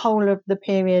the whole of the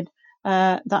period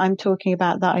that I'm talking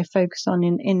about, that I focus on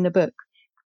in the book.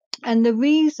 And the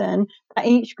reason that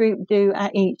each group do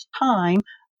at each time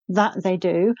that they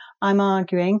do, I'm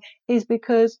arguing, is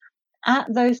because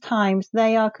at those times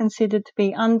they are considered to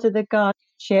be under the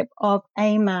guardianship of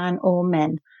a man or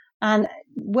men. And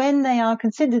when they are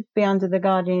considered to be under the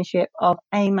guardianship of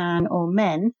a man or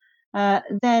men,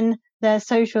 then their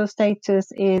social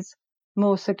status is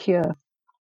more secure.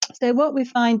 So what we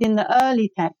find in the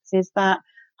early texts is that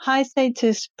high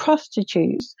status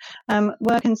prostitutes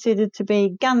were considered to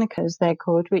be ganakas, they're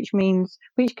called, which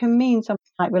can mean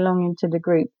something like belonging to the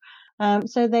group.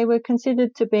 So they were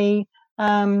considered to be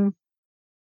under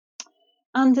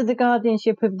the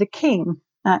guardianship of the king,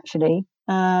 actually,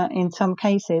 in some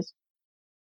cases.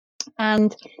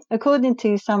 And according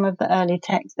to some of the early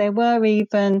texts, there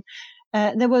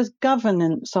was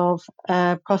governance of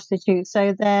prostitutes.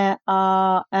 So there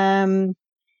are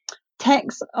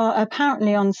texts are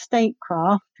apparently on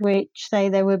statecraft, which say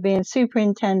there would be a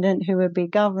superintendent who would be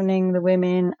governing the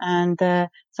women, and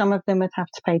some of them would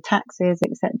have to pay taxes,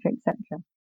 etc., etc.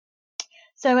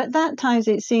 So at that time,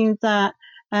 it seems that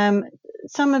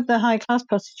some of the high-class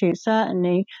prostitutes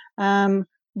certainly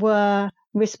were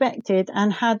respected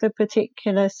and had a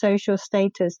particular social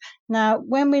status. Now,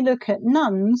 when we look at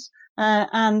nuns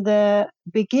and the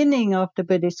beginning of the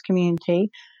Buddhist community,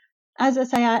 as I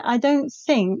say, I don't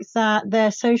think that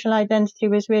their social identity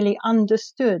was really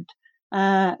understood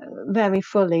very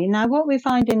fully. Now, what we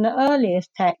find in the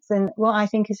earliest texts, and what I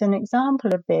think is an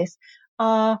example of this,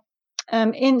 are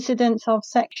incidents of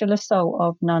sexual assault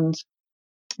of nuns.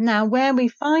 Now, where we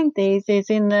find these is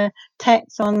in the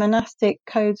texts on monastic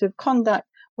codes of conduct,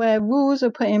 where rules are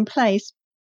put in place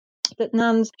that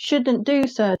nuns shouldn't do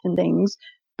certain things,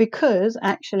 because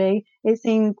actually it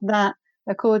seems that,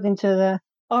 according to the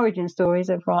origin stories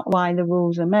of why the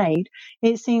rules are made,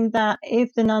 it seemed that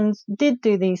if the nuns did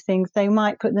do these things, they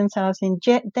might put themselves in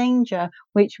danger,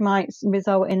 which might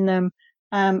result in them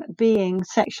being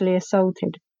sexually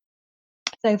assaulted.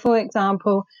 So, for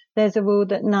example, there's a rule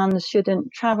that nuns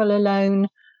shouldn't travel alone.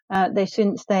 They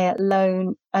shouldn't stay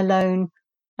alone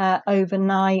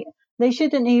overnight. They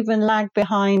shouldn't even lag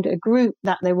behind a group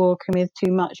that they're walking with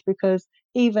too much, because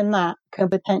even that can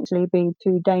potentially be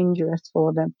too dangerous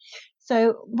for them.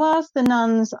 So whilst the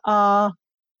nuns are,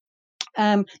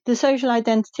 the social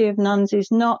identity of nuns is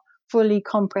not fully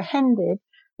comprehended,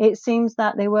 it seems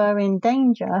that they were in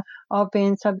danger of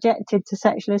being subjected to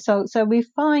sexual assault. So we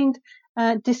find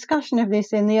discussion of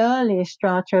this in the earliest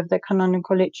strata of the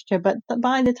canonical literature, but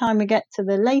by the time we get to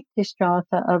the latest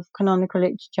strata of canonical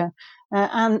literature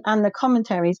and the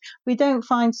commentaries, we don't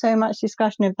find so much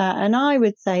discussion of that. And I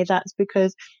would say that's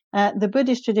because the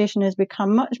Buddhist tradition has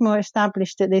become much more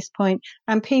established at this point,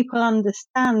 and people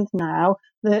understand now,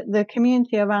 the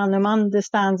community around them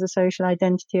understands the social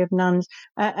identity of nuns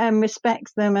and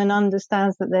respects them and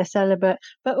understands that they're celibate,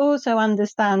 but also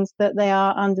understands that they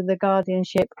are under the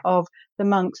guardianship of the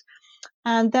monks.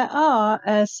 And there are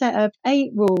a set of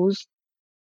 8 rules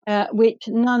which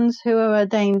nuns who are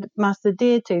ordained must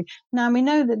adhere to. Now, we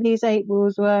know that these 8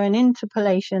 rules were an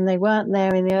interpolation. They weren't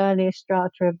there in the earliest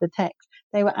strata of the text.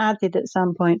 They were added at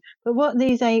some point. But what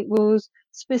these 8 rules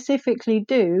specifically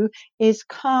do is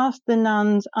cast the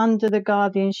nuns under the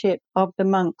guardianship of the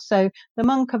monks. So the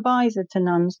monk advisor to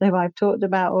nuns, who I've talked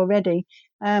about already,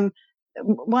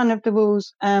 one of the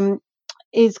rules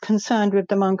is concerned with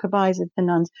the monk advisor to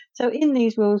nuns. So in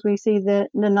these rules, we see the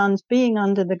nuns being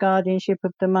under the guardianship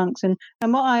of the monks. And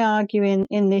what I argue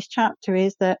in this chapter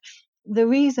is that the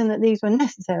reason that these were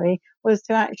necessary was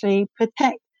to actually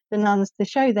protect the nuns, to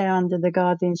show they're under the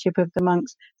guardianship of the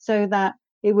monks, so that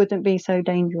it wouldn't be so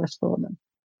dangerous for them.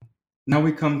 Now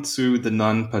we come to the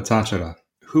nun Patachara.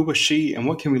 Who was she, and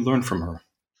what can we learn from her?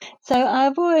 So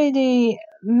I've already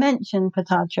mentioned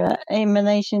Patachara in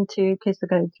relation to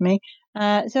Kisagotami.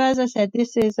 So as I said,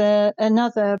 this is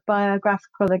another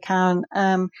biographical account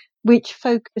which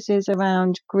focuses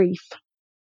around grief.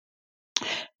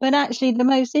 But actually, the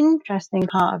most interesting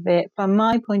part of it, from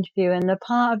my point of view, and the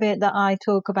part of it that I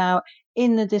talk about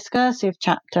in the discursive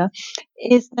chapter,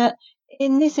 is that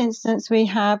in this instance, we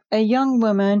have a young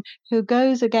woman who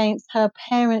goes against her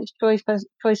parents'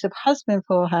 choice of husband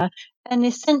for her, and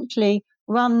essentially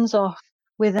runs off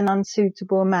with an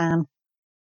unsuitable man.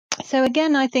 So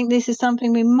again, I think this is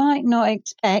something we might not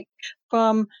expect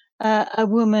from a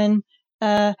woman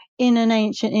in an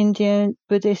ancient Indian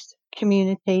Buddhist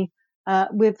community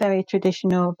with very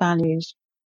traditional values.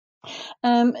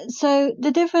 So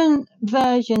the different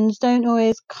versions don't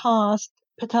always cast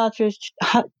Patachara's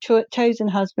chosen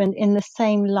husband in the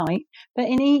same light, but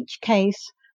in each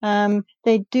case,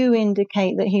 they do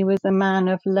indicate that he was a man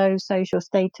of low social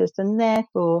status and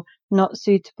therefore not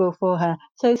suitable for her.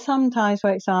 So sometimes,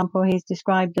 for example, he's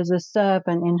described as a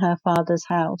servant in her father's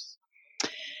house.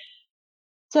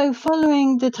 So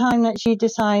following the time that she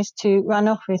decides to run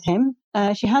off with him,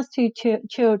 she has 2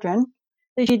 children.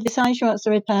 So she decides she wants to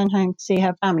return home to see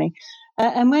her family.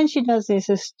 And when she does this,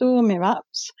 a storm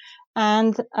erupts.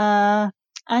 And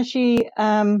as she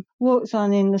walks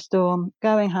on in the storm,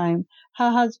 going home,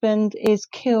 her husband is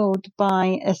killed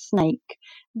by a snake.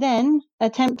 Then,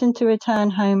 attempting to return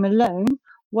home alone,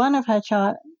 one of her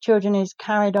children is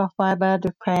carried off by a bird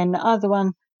of prey, and the other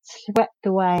one swept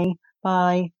away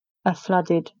by a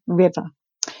flooded river.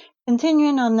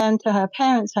 Continuing on then to her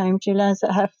parents' home, she learns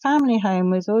that her family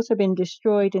home has also been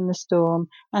destroyed in the storm,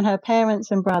 and her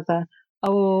parents and brother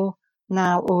are all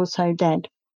now also dead.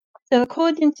 So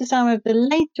according to some of the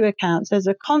later accounts, as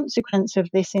a consequence of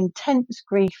this intense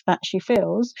grief that she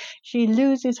feels, she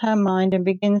loses her mind and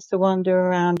begins to wander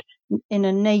around in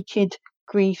a naked,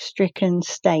 grief-stricken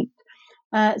state.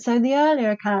 So the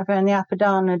earlier account in the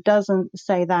Apadana doesn't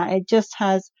say that. It just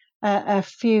has a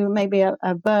few, maybe a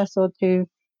verse or two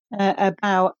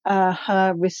about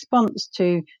her response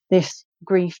to this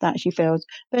grief that she feels.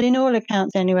 But in all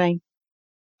accounts anyway,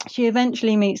 she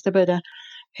eventually meets the Buddha,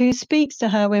 who speaks to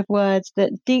her with words that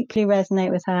deeply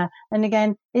resonate with her. And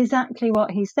again, exactly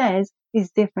what he says is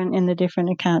different in the different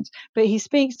accounts. But he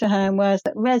speaks to her in words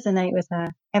that resonate with her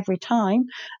every time.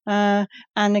 And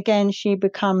again, she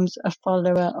becomes a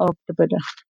follower of the Buddha.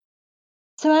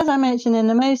 So as I mentioned, in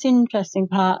the most interesting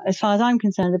part, as far as I'm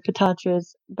concerned, of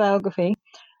Patachara's biography,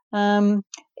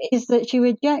 is that she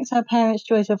rejects her parents'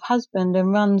 choice of husband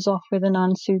and runs off with an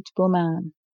unsuitable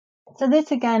man. So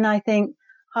this again, I think,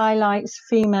 highlights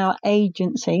female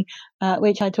agency,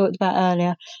 which I talked about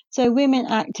earlier. So women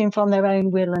acting from their own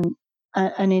will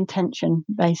and intention,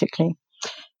 basically.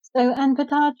 So, and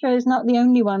Patachara is not the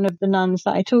only one of the nuns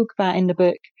that I talk about in the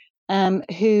book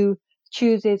who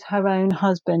chooses her own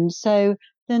husband. So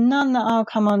the nun that I'll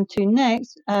come on to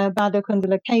next,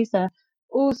 Badakundalakesa,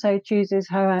 also chooses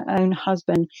her own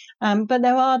husband. But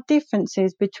there are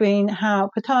differences between how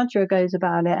Patachara goes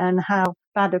about it and how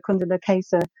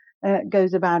Badakundalakesa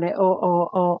goes about it,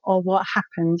 or what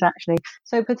happens actually.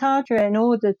 So Patachara, in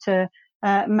order to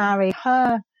marry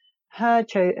her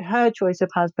choice of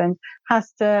husband,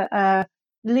 has to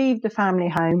leave the family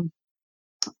home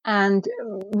and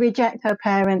reject her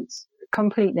parents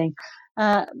completely.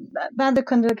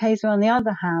 Badakundalakesa, on the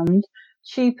other hand,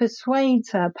 she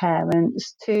persuades her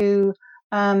parents to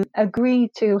agree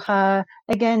to her,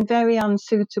 again, very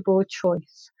unsuitable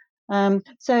choice.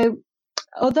 So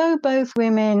although both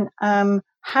women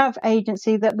have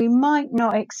agency that we might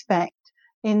not expect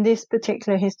in this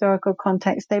particular historical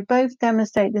context, they both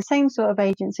demonstrate the same sort of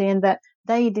agency in that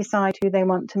they decide who they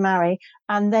want to marry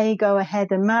and they go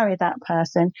ahead and marry that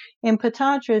person. In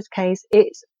Patachara's case,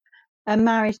 it's a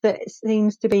marriage that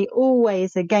seems to be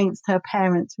always against her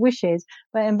parents' wishes.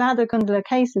 But in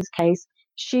Badakundalakesa's case,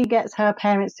 she gets her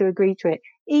parents to agree to it,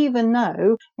 even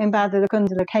though in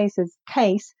Badakundalakesa's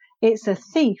case, it's a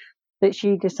thief that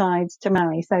she decides to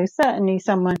marry. So certainly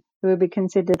someone who would be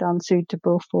considered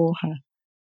unsuitable for her.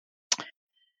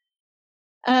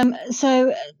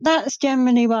 So that's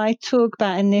generally what I talk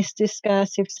about in this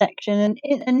discursive section.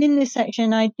 And in this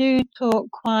section, I do talk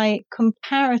quite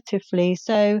comparatively.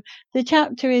 So the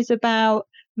chapter is about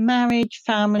marriage,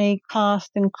 family,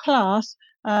 caste, and class,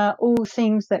 all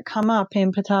things that come up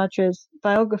in Patachara's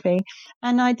biography.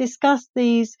 And I discuss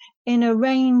these in a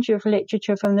range of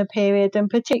literature from the period, and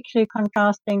particularly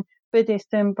contrasting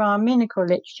Buddhist and Brahminical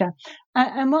literature.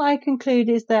 And what I conclude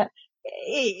is that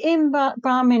in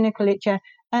Brahminical literature,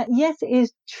 yes, it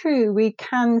is true, we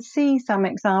can see some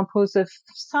examples of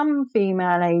some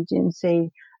female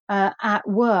agency at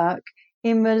work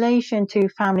in relation to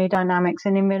family dynamics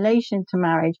and in relation to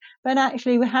marriage. But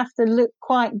actually, we have to look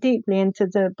quite deeply into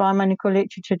the Brahminical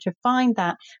literature to find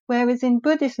that. Whereas in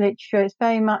Buddhist literature, it's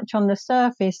very much on the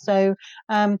surface. So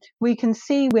we can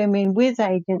see women with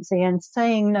agency and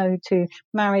saying no to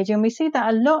marriage. And we see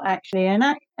that a lot, actually.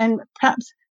 And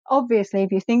perhaps obviously,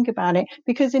 if you think about it,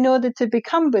 because in order to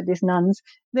become Buddhist nuns,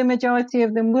 the majority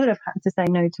of them will have had to say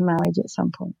no to marriage at some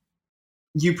point.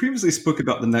 You previously spoke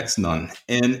about the next nun,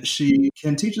 and she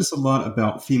can teach us a lot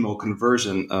about female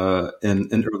conversion in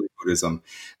early Buddhism.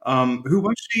 Who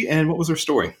was she, and what was her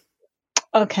story?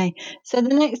 Okay, so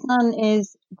the next nun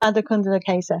is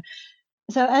Badakundalakesa.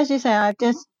 So as you say, I've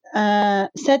just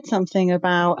said something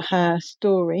about her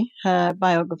story, her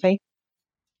biography.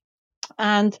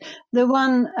 And the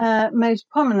one most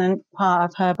prominent part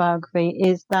of her biography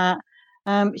is that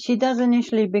she does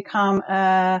initially become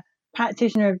a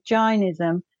practitioner of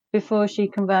Jainism before she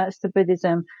converts to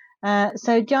Buddhism.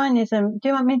 So Jainism, do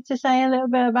you want me to say a little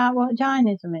bit about what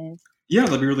Jainism is? Yeah,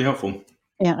 that'd be really helpful.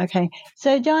 Yeah, okay.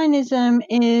 So Jainism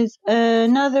is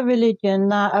another religion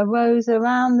that arose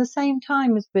around the same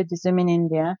time as Buddhism in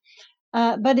India.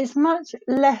 But it's much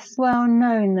less well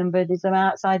known than Buddhism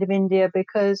outside of India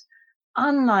because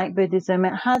unlike Buddhism,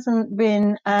 it hasn't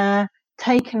been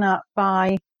taken up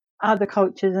by other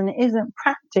cultures and it isn't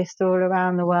practiced all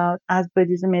around the world as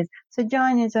Buddhism is. So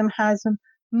Jainism has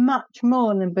much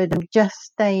more than Buddhism, just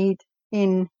stayed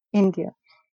in India.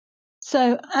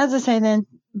 So as I say then,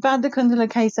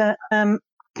 Badakundalakesa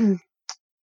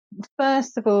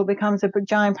first of all becomes a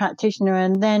Jain practitioner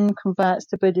and then converts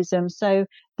to Buddhism. So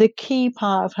the key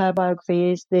part of her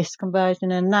biography is this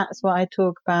conversion, and that's what I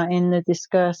talk about in the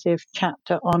discursive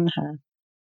chapter on her.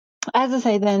 As I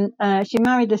say then, she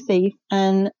married a thief,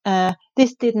 and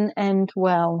this didn't end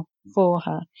well for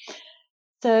her.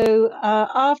 So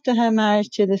after her marriage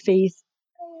to the thief,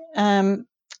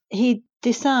 he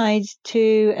decides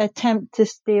to attempt to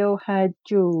steal her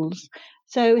jewels.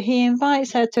 So he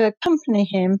invites her to accompany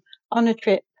him on a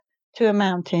trip to a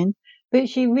mountain, but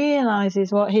she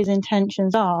realizes what his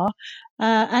intentions are.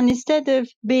 And instead of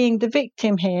being the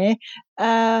victim here,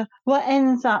 what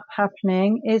ends up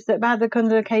happening is that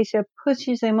Badakundalakesa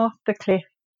pushes him off the cliff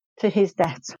to his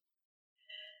death.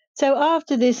 So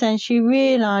after this, then she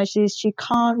realizes she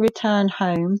can't return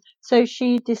home, so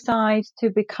she decides to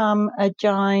become a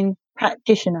Jain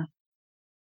practitioner.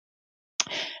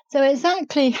 So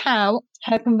exactly how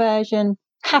her conversion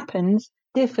happens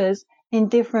differs in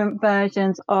different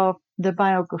versions of the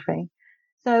biography.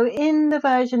 So in the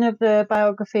version of the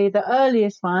biography, the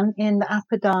earliest one, in the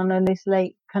Apadana, this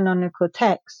late canonical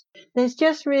text, there's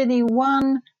just really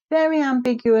one very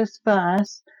ambiguous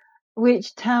verse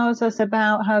which tells us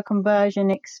about her conversion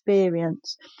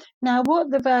experience. Now, what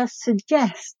the verse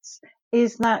suggests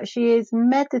is that she is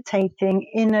meditating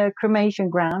in a cremation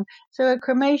ground. So a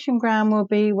cremation ground will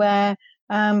be where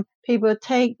people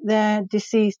take their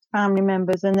deceased family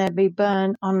members and they'd be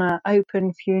burned on an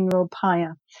open funeral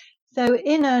pyre. So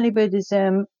in early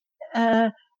Buddhism,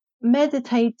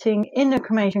 meditating in a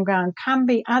cremation ground can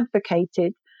be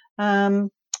advocated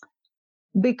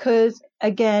because,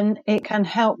 again, it can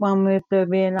help one with the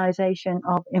realization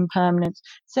of impermanence.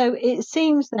 So it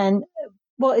seems then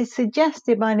what is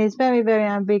suggested by this very, very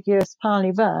ambiguous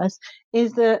Pali verse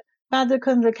is that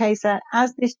Bhadrakunda Kesa,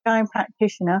 as this Jain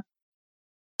practitioner,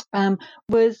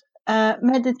 was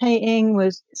meditating,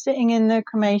 was sitting in the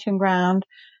cremation ground,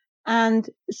 and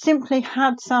simply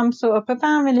had some sort of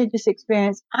profound religious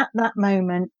experience at that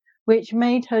moment, which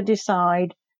made her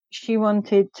decide she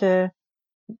wanted to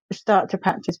start to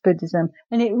practice Buddhism.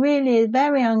 And it really is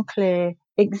very unclear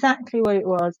exactly what it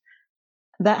was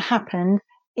that happened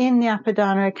in the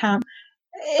Apadana account.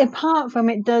 Apart from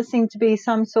it does seem to be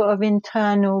some sort of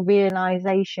internal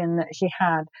realization that she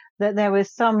had, that there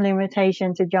was some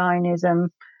limitation to Jainism,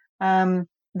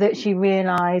 that she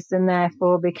realized and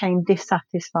therefore became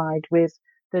dissatisfied with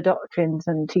the doctrines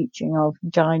and teaching of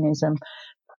Jainism.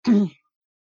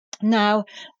 Now,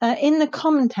 in the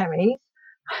commentaries,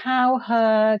 how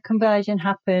her conversion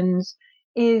happens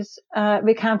is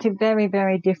recounted very,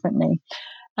 very differently.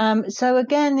 So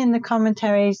again, in the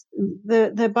commentaries,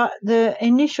 the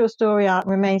initial story arc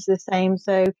remains the same.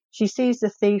 So she sees the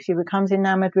thief, she becomes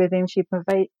enamored with him, she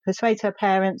persuades her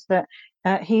parents that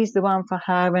he's the one for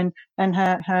her, and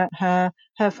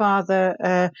her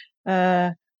father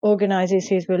organizes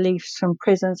his release from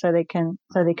prison so they can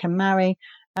marry.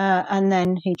 And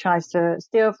then he tries to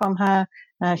steal from her.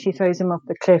 She throws him off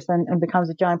the cliff and becomes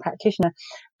a Jain practitioner.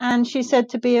 And she's said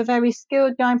to be a very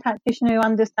skilled Jain practitioner who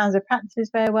understands the practices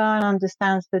very well and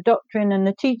understands the doctrine and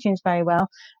the teachings very well.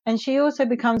 And she also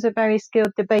becomes a very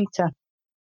skilled debater.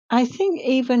 I think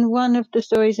even one of the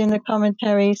stories in the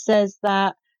commentary says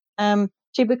that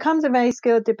she becomes a very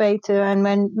skilled debater, and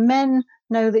when men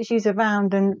know that she's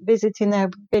around and visiting their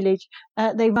village,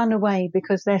 they run away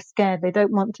because they're scared. They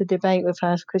don't want to debate with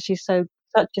her because she's such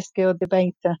a skilled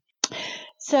debater.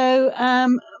 So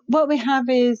what we have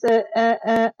is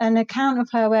an account of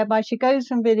her whereby she goes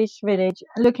from village to village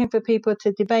looking for people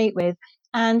to debate with,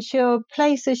 and she'll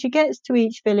place, as she gets to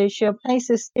each village, she'll place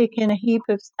a stick in a heap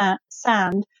of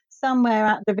sand somewhere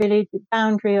at the village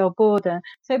boundary or border,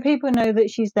 so people know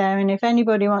that she's there, and if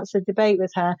anybody wants to debate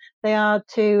with her, they are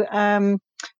to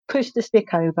push the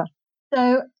stick over.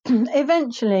 So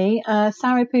eventually,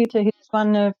 Sariputta, who's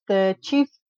one of the chief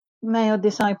male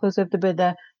disciples of the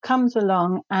Buddha, comes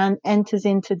along and enters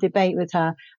into debate with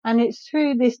her. And it's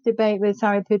through this debate with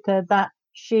Sariputta that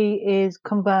she is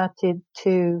converted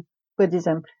to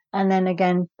Buddhism and then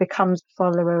again becomes a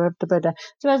follower of the Buddha.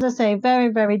 So as I say, very,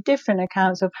 very different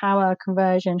accounts of how our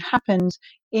conversion happens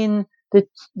in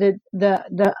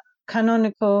the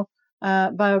canonical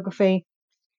biography,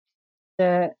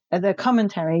 the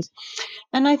commentaries.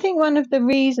 And I think one of the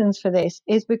reasons for this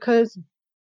is because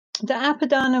the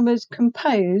Apadana was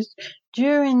composed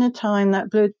during the time that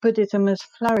Buddhism was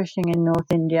flourishing in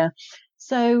North India.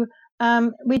 So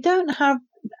we don't have,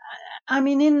 I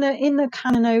mean, in the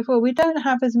canon overall, we don't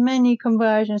have as many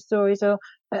conversion stories, or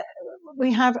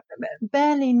we have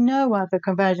barely no other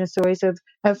conversion stories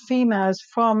of females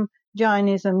from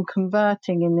Jainism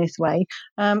converting in this way.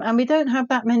 And we don't have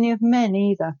that many of men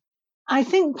either. I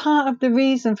think part of the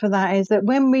reason for that is that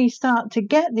when we start to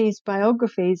get these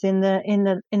biographies in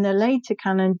the later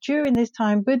canon, during this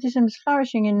time, Buddhism is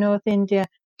flourishing in North India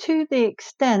to the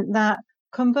extent that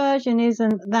conversion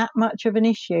isn't that much of an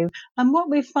issue. And what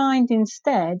we find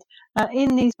instead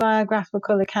in these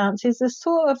biographical accounts is a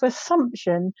sort of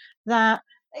assumption that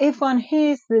if one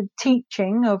hears the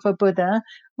teaching of a Buddha,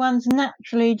 one's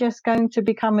naturally just going to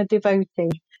become a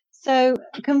devotee. So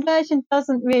conversion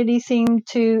doesn't really seem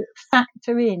to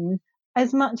factor in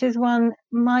as much as one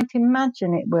might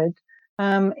imagine it would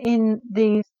in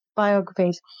these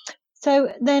biographies.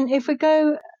 So then if we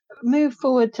move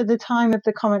forward to the time of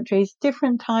the commentaries,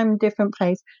 different time, different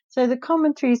place. So the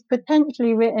commentaries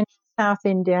potentially written in South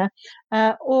India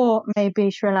or maybe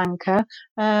Sri Lanka,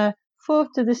 4th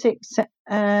to the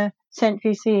 6th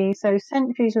century CE, so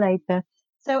centuries later.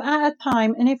 So at a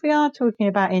time, and if we are talking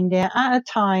about India, at a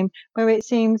time where it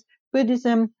seems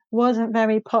Buddhism wasn't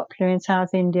very popular in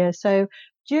South India. So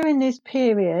during this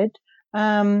period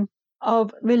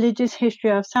of religious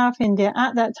history of South India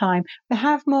at that time, we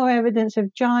have more evidence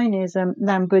of Jainism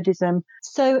than Buddhism.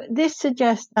 So this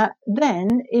suggests that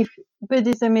then, if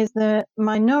Buddhism is the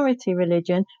minority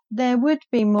religion, there would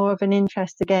be more of an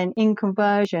interest again in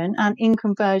conversion, and in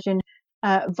conversion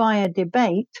via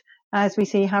debate, as we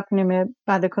see happening with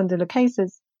Bhadrakunda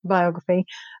Kesa's biography,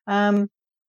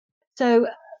 So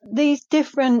these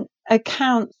different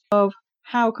accounts of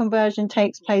how conversion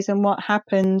takes place and what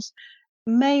happens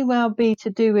may well be to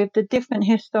do with the different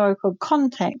historical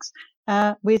contexts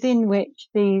within which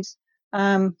these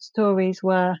stories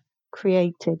were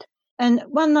created. And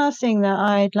one last thing that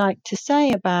I'd like to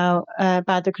say about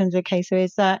Bhadra Kesa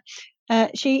is that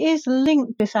she is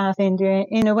linked to South India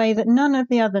in a way that none of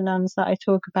the other nuns that I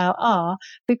talk about are,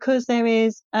 because there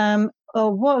is, a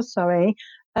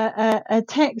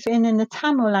text in the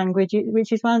Tamil language,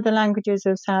 which is one of the languages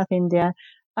of South India.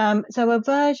 So a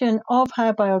version of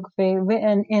her biography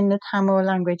written in the Tamil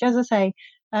language. As I say,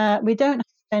 we don't have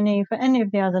any for any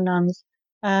of the other nuns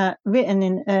written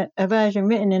in a version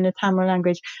written in the Tamil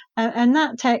language, and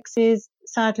that text is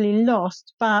sadly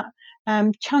lost, but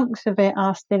chunks of it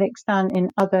are still extant in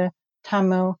other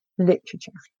Tamil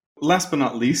literature. Last but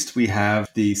not least, we have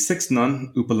the sixth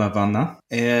nun, Upalavanna,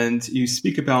 and you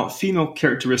speak about female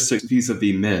characteristics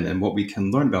vis-a-vis men and what we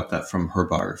can learn about that from her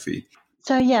biography.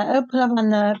 So yeah,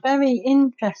 Upalavanna, very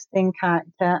interesting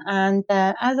character, and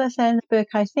as I say in the book,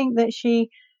 I think that she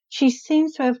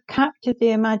seems to have captured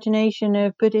the imagination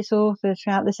of Buddhist authors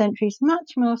throughout the centuries,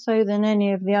 much more so than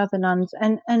any of the other nuns,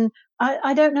 and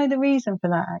I don't know the reason for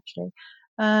that actually.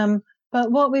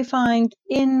 But what we find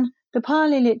in the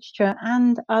Pali literature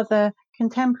and other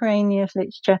contemporaneous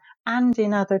literature and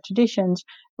in other traditions,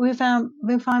 we find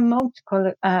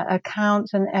multiple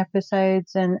accounts and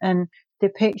episodes and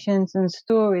depictions and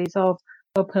stories of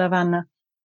Upalavanna.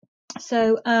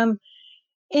 So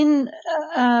in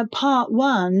part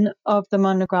one of the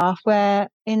monograph, where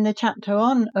in the chapter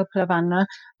on Upalavanna,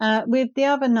 with the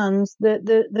other nuns,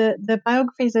 the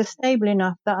biographies are stable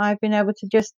enough that I've been able to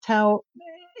just tell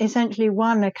essentially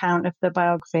one account of the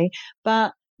biography,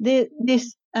 but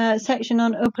this section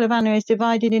on Upalavanna is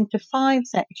divided into 5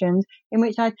 sections in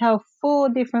which I tell 4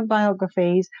 different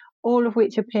biographies, all of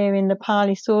which appear in the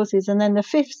Pali sources, and then the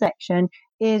 5th section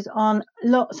is on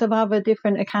lots of other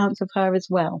different accounts of her as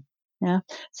well. Yeah,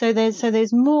 so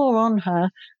there's more on her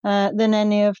than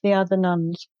any of the other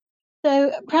nuns.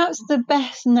 So perhaps the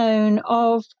best known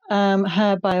of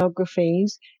her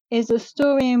biographies is a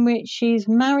story in which she's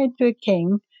married to a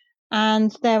king,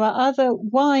 and there are other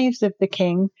wives of the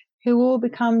king who all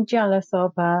become jealous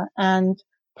of her and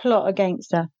plot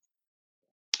against her.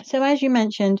 So as you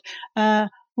mentioned,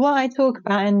 what I talk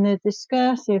about in the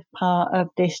discursive part of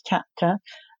this chapter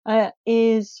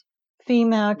is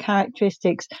female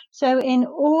characteristics. So in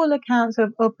all accounts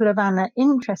of Upalavanna,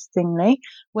 interestingly,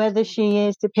 whether she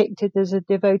is depicted as a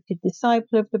devoted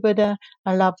disciple of the Buddha,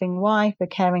 a loving wife, a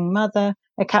caring mother,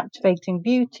 a captivating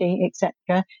beauty,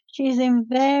 etc., she is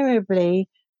invariably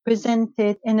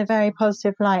presented in a very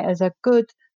positive light as a good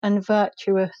and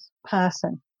virtuous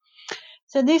person.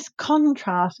 So this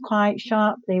contrasts quite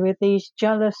sharply with these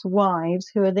jealous wives,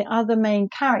 who are the other main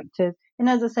characters, and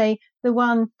as I say, the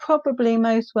one probably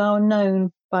most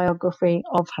well-known biography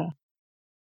of her.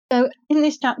 So in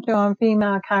this chapter on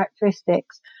female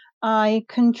characteristics, I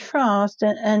contrast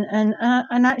and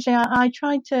actually I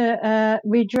try to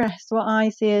redress what I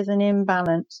see as an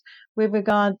imbalance with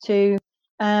regard to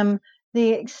the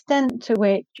extent to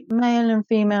which male and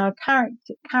female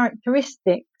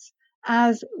characteristics,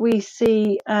 as we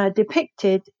see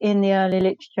depicted in the early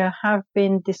literature, have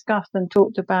been discussed and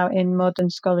talked about in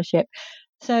modern scholarship.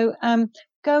 So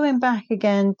going back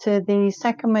again to the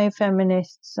second wave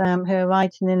feminists who are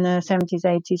writing in the 70s,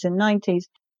 80s and 90s,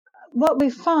 what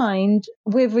we find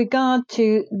with regard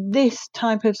to this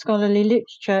type of scholarly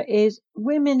literature is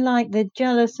women like the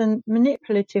jealous and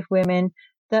manipulative women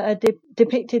that are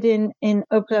depicted in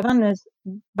Upalavanna's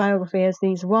biography as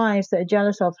these wives that are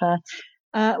jealous of her.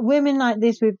 Women like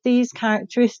this with these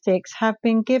characteristics have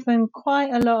been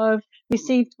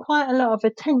received quite a lot of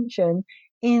attention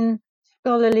in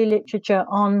scholarly literature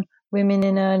on women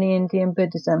in early Indian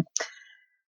Buddhism.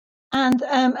 And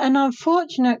an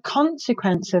unfortunate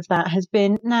consequence of that has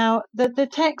been now that the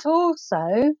texts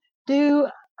also do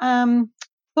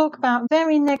talk about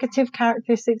very negative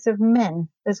characteristics of men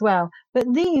as well.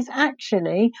 But these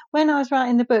actually, when I was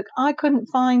writing the book, I couldn't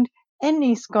find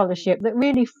any scholarship that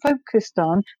really focused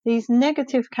on these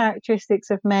negative characteristics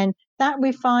of men that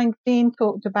we find being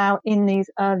talked about in these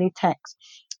early texts.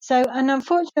 So an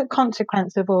unfortunate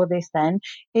consequence of all this then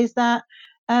is that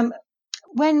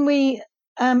when we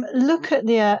look at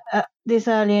this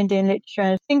early Indian literature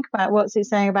and think about what's it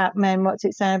saying about men, what's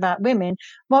it saying about women,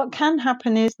 what can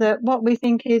happen is that what we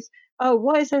think is,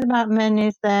 what it says about men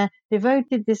is they're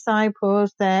devoted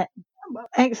disciples, they're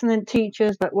excellent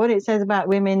teachers, but what it says about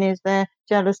women is they're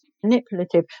jealous,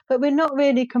 manipulative. But we're not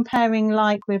really comparing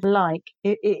like with like,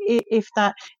 if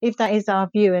that is our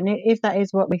view and if that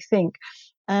is what we think.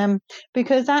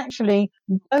 because actually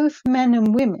both men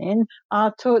and women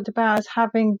are talked about as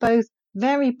having both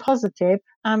very positive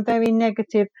and very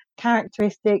negative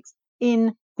characteristics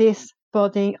in this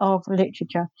body of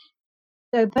literature.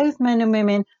 So both men and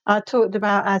women are talked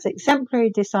about as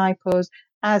exemplary disciples,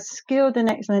 as skilled and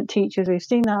excellent teachers. We've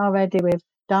seen that already with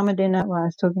Dharmadina, what I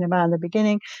was talking about at the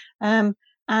beginning, and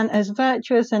as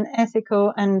virtuous and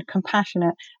ethical and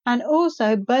compassionate. And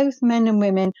also both men and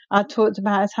women are talked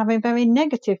about as having very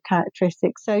negative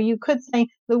characteristics. So you could say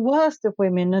the worst of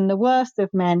women and the worst of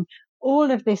men.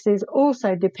 All of this is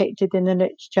also depicted in the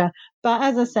literature. But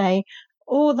as I say,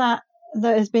 all that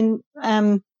has been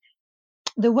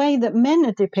the way that men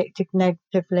are depicted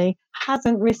negatively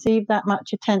hasn't received that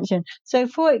much attention. So,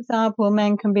 for example,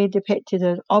 men can be depicted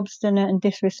as obstinate and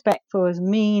disrespectful, as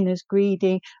mean, as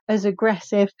greedy, as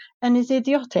aggressive, and as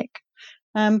idiotic.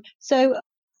 So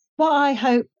what I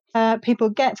hope people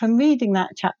get from reading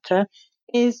that chapter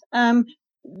is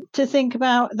to think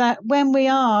about that when we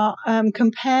are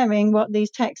comparing what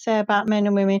these texts say about men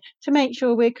and women, to make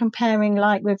sure we're comparing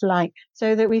like with like,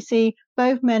 so that we see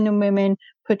both men and women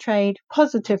portrayed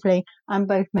positively and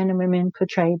both men and women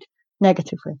portrayed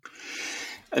negatively.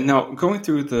 And now, going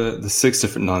through the 6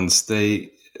 different nuns, they're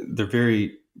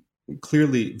very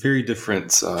clearly very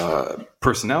different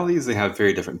personalities. They have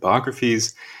very different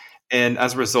biographies, and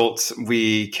as a result,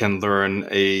 we can learn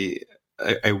a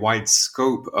wide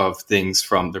scope of things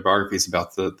from their biographies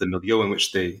about the milieu in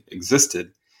which they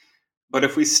existed. But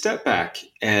if we step back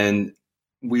and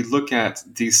we look at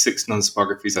these 6 nuns'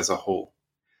 biographies as a whole,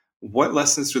 what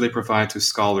lessons do they provide to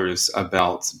scholars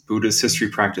about Buddhist history,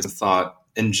 practice, and thought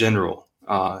in general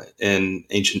in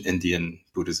ancient Indian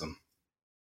Buddhism?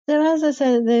 So as I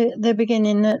said at the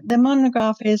beginning, the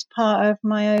monograph is part of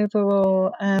my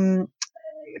overall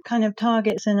kind of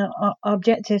targets and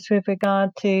objectives with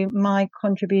regard to my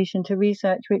contribution to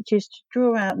research, which is to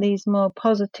draw out these more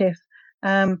positive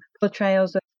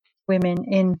portrayals of women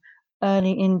in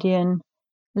early Indian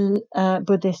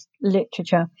Buddhist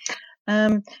literature.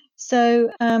 Also,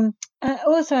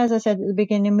 as I said at the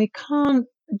beginning, we can't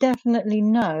definitely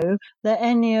know that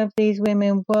any of these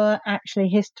women were actually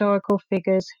historical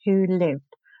figures who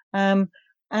lived. And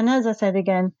as I said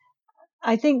again,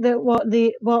 I think that what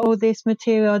all this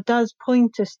material does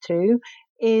point us to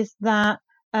is that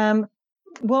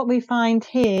what we find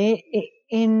here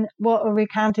in what are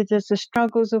recounted as the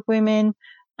struggles of women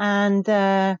and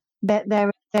their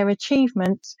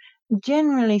achievements,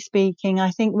 generally speaking,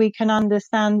 I think we can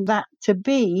understand that to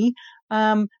be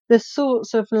the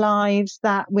sorts of lives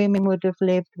that women would have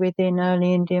lived within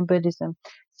early Indian Buddhism.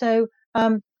 So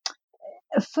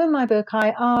for my book,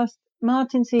 I asked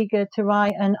Martin Seeger to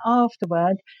write an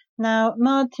afterword. Now,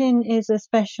 Martin is a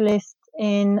specialist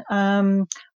in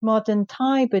modern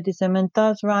Thai Buddhism and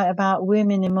does write about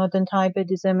women in modern Thai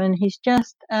Buddhism, and he's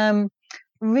just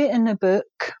written a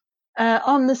book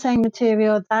on the same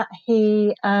material that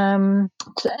he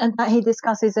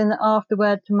discusses in the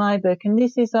afterword to my book, and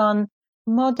this is on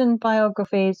modern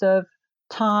biographies of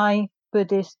Thai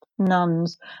Buddhist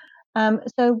nuns.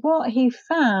 So what he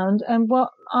found, and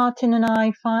what Martin and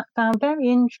I found very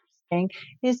interesting,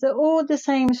 is that all the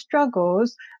same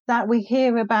struggles that we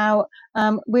hear about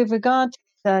with regard to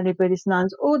early Buddhist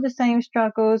nuns, all the same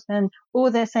struggles and all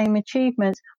their same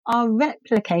achievements are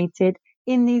replicated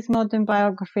in these modern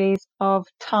biographies of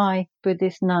Thai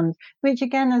Buddhist nuns, which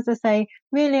again, as I say,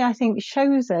 really I think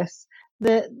shows us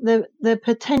the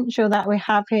potential that we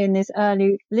have here in this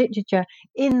early literature,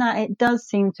 in that it does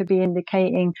seem to be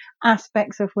indicating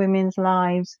aspects of women's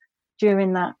lives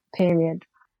during that period.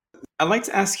 I'd like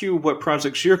to ask you what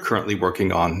projects you're currently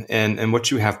working on and what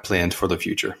you have planned for the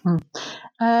future.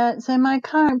 So my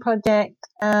current project,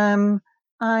 I'm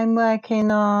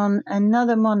working on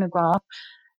another monograph,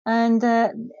 and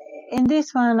in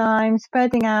this one I'm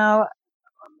spreading out,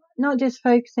 not just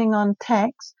focusing on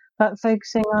text, but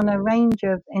focusing on a range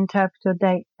of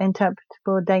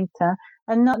interpretable data,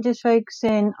 and not just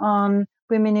focusing on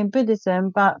women in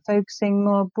Buddhism, but focusing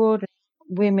more broadly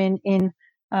on women in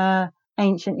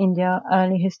ancient India,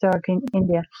 early historic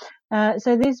India.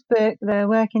 So this book, the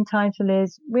working title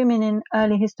is Women in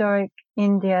Early Historic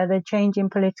India, the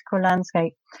Changing Political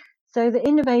Landscape. So the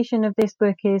innovation of this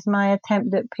book is my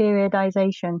attempt at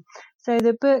periodization. So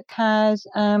the book has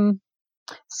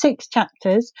 6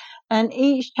 chapters, and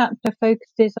each chapter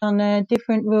focuses on a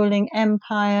different ruling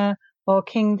empire or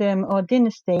kingdom or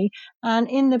dynasty, and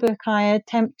in the book I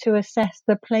attempt to assess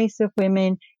the place of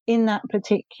women in that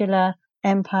particular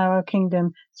empire or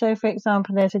kingdom. So for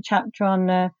example, there's a chapter on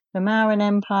the Mauryan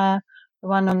Empire,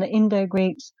 one on the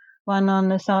Indo-Greeks, one on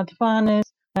the Satavahanas,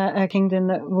 a kingdom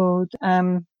that ruled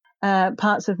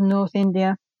parts of North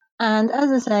India. And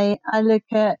as I say,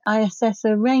 I assess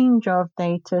a range of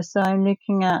data. So I'm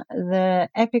looking at the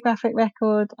epigraphic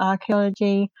record,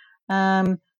 archaeology,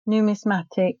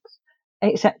 numismatics,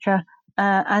 etc.,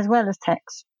 as well as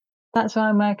text. That's what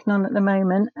I'm working on at the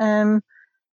moment.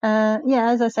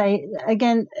 As I say,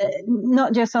 again,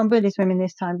 not just on Buddhist women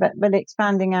this time, but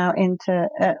expanding out into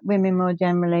women more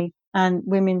generally and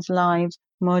women's lives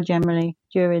more generally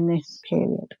during this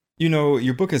period. You know,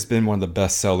 your book has been one of the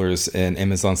best sellers in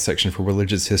Amazon's section for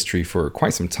religious history for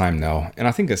quite some time now, and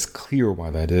I think it's clear why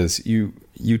that is. You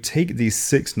take these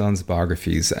 6 nuns'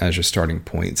 biographies as your starting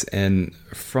point, and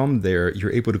from there,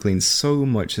 you're able to glean so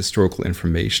much historical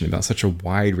information about such a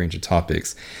wide range of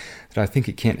topics that I think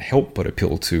it can't help but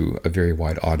appeal to a very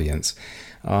wide audience.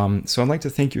 So I'd like to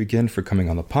thank you again for coming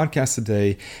on the podcast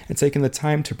today and taking the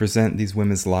time to present these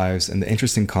women's lives and the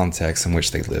interesting context in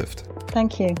which they lived.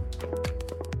 Thank you.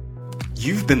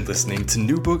 You've been listening to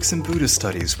New Books in Buddhist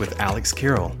Studies with Alex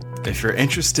Carroll. If you're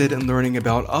interested in learning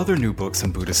about other new books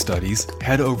in Buddhist studies,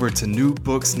 head over to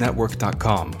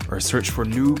newbooksnetwork.com or search for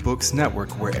New Books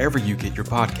Network wherever you get your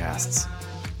podcasts.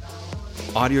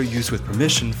 Audio used with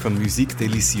permission from Musique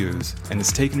Delicieuse and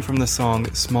is taken from the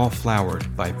song Small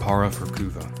Flowered by Para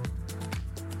Verkuva.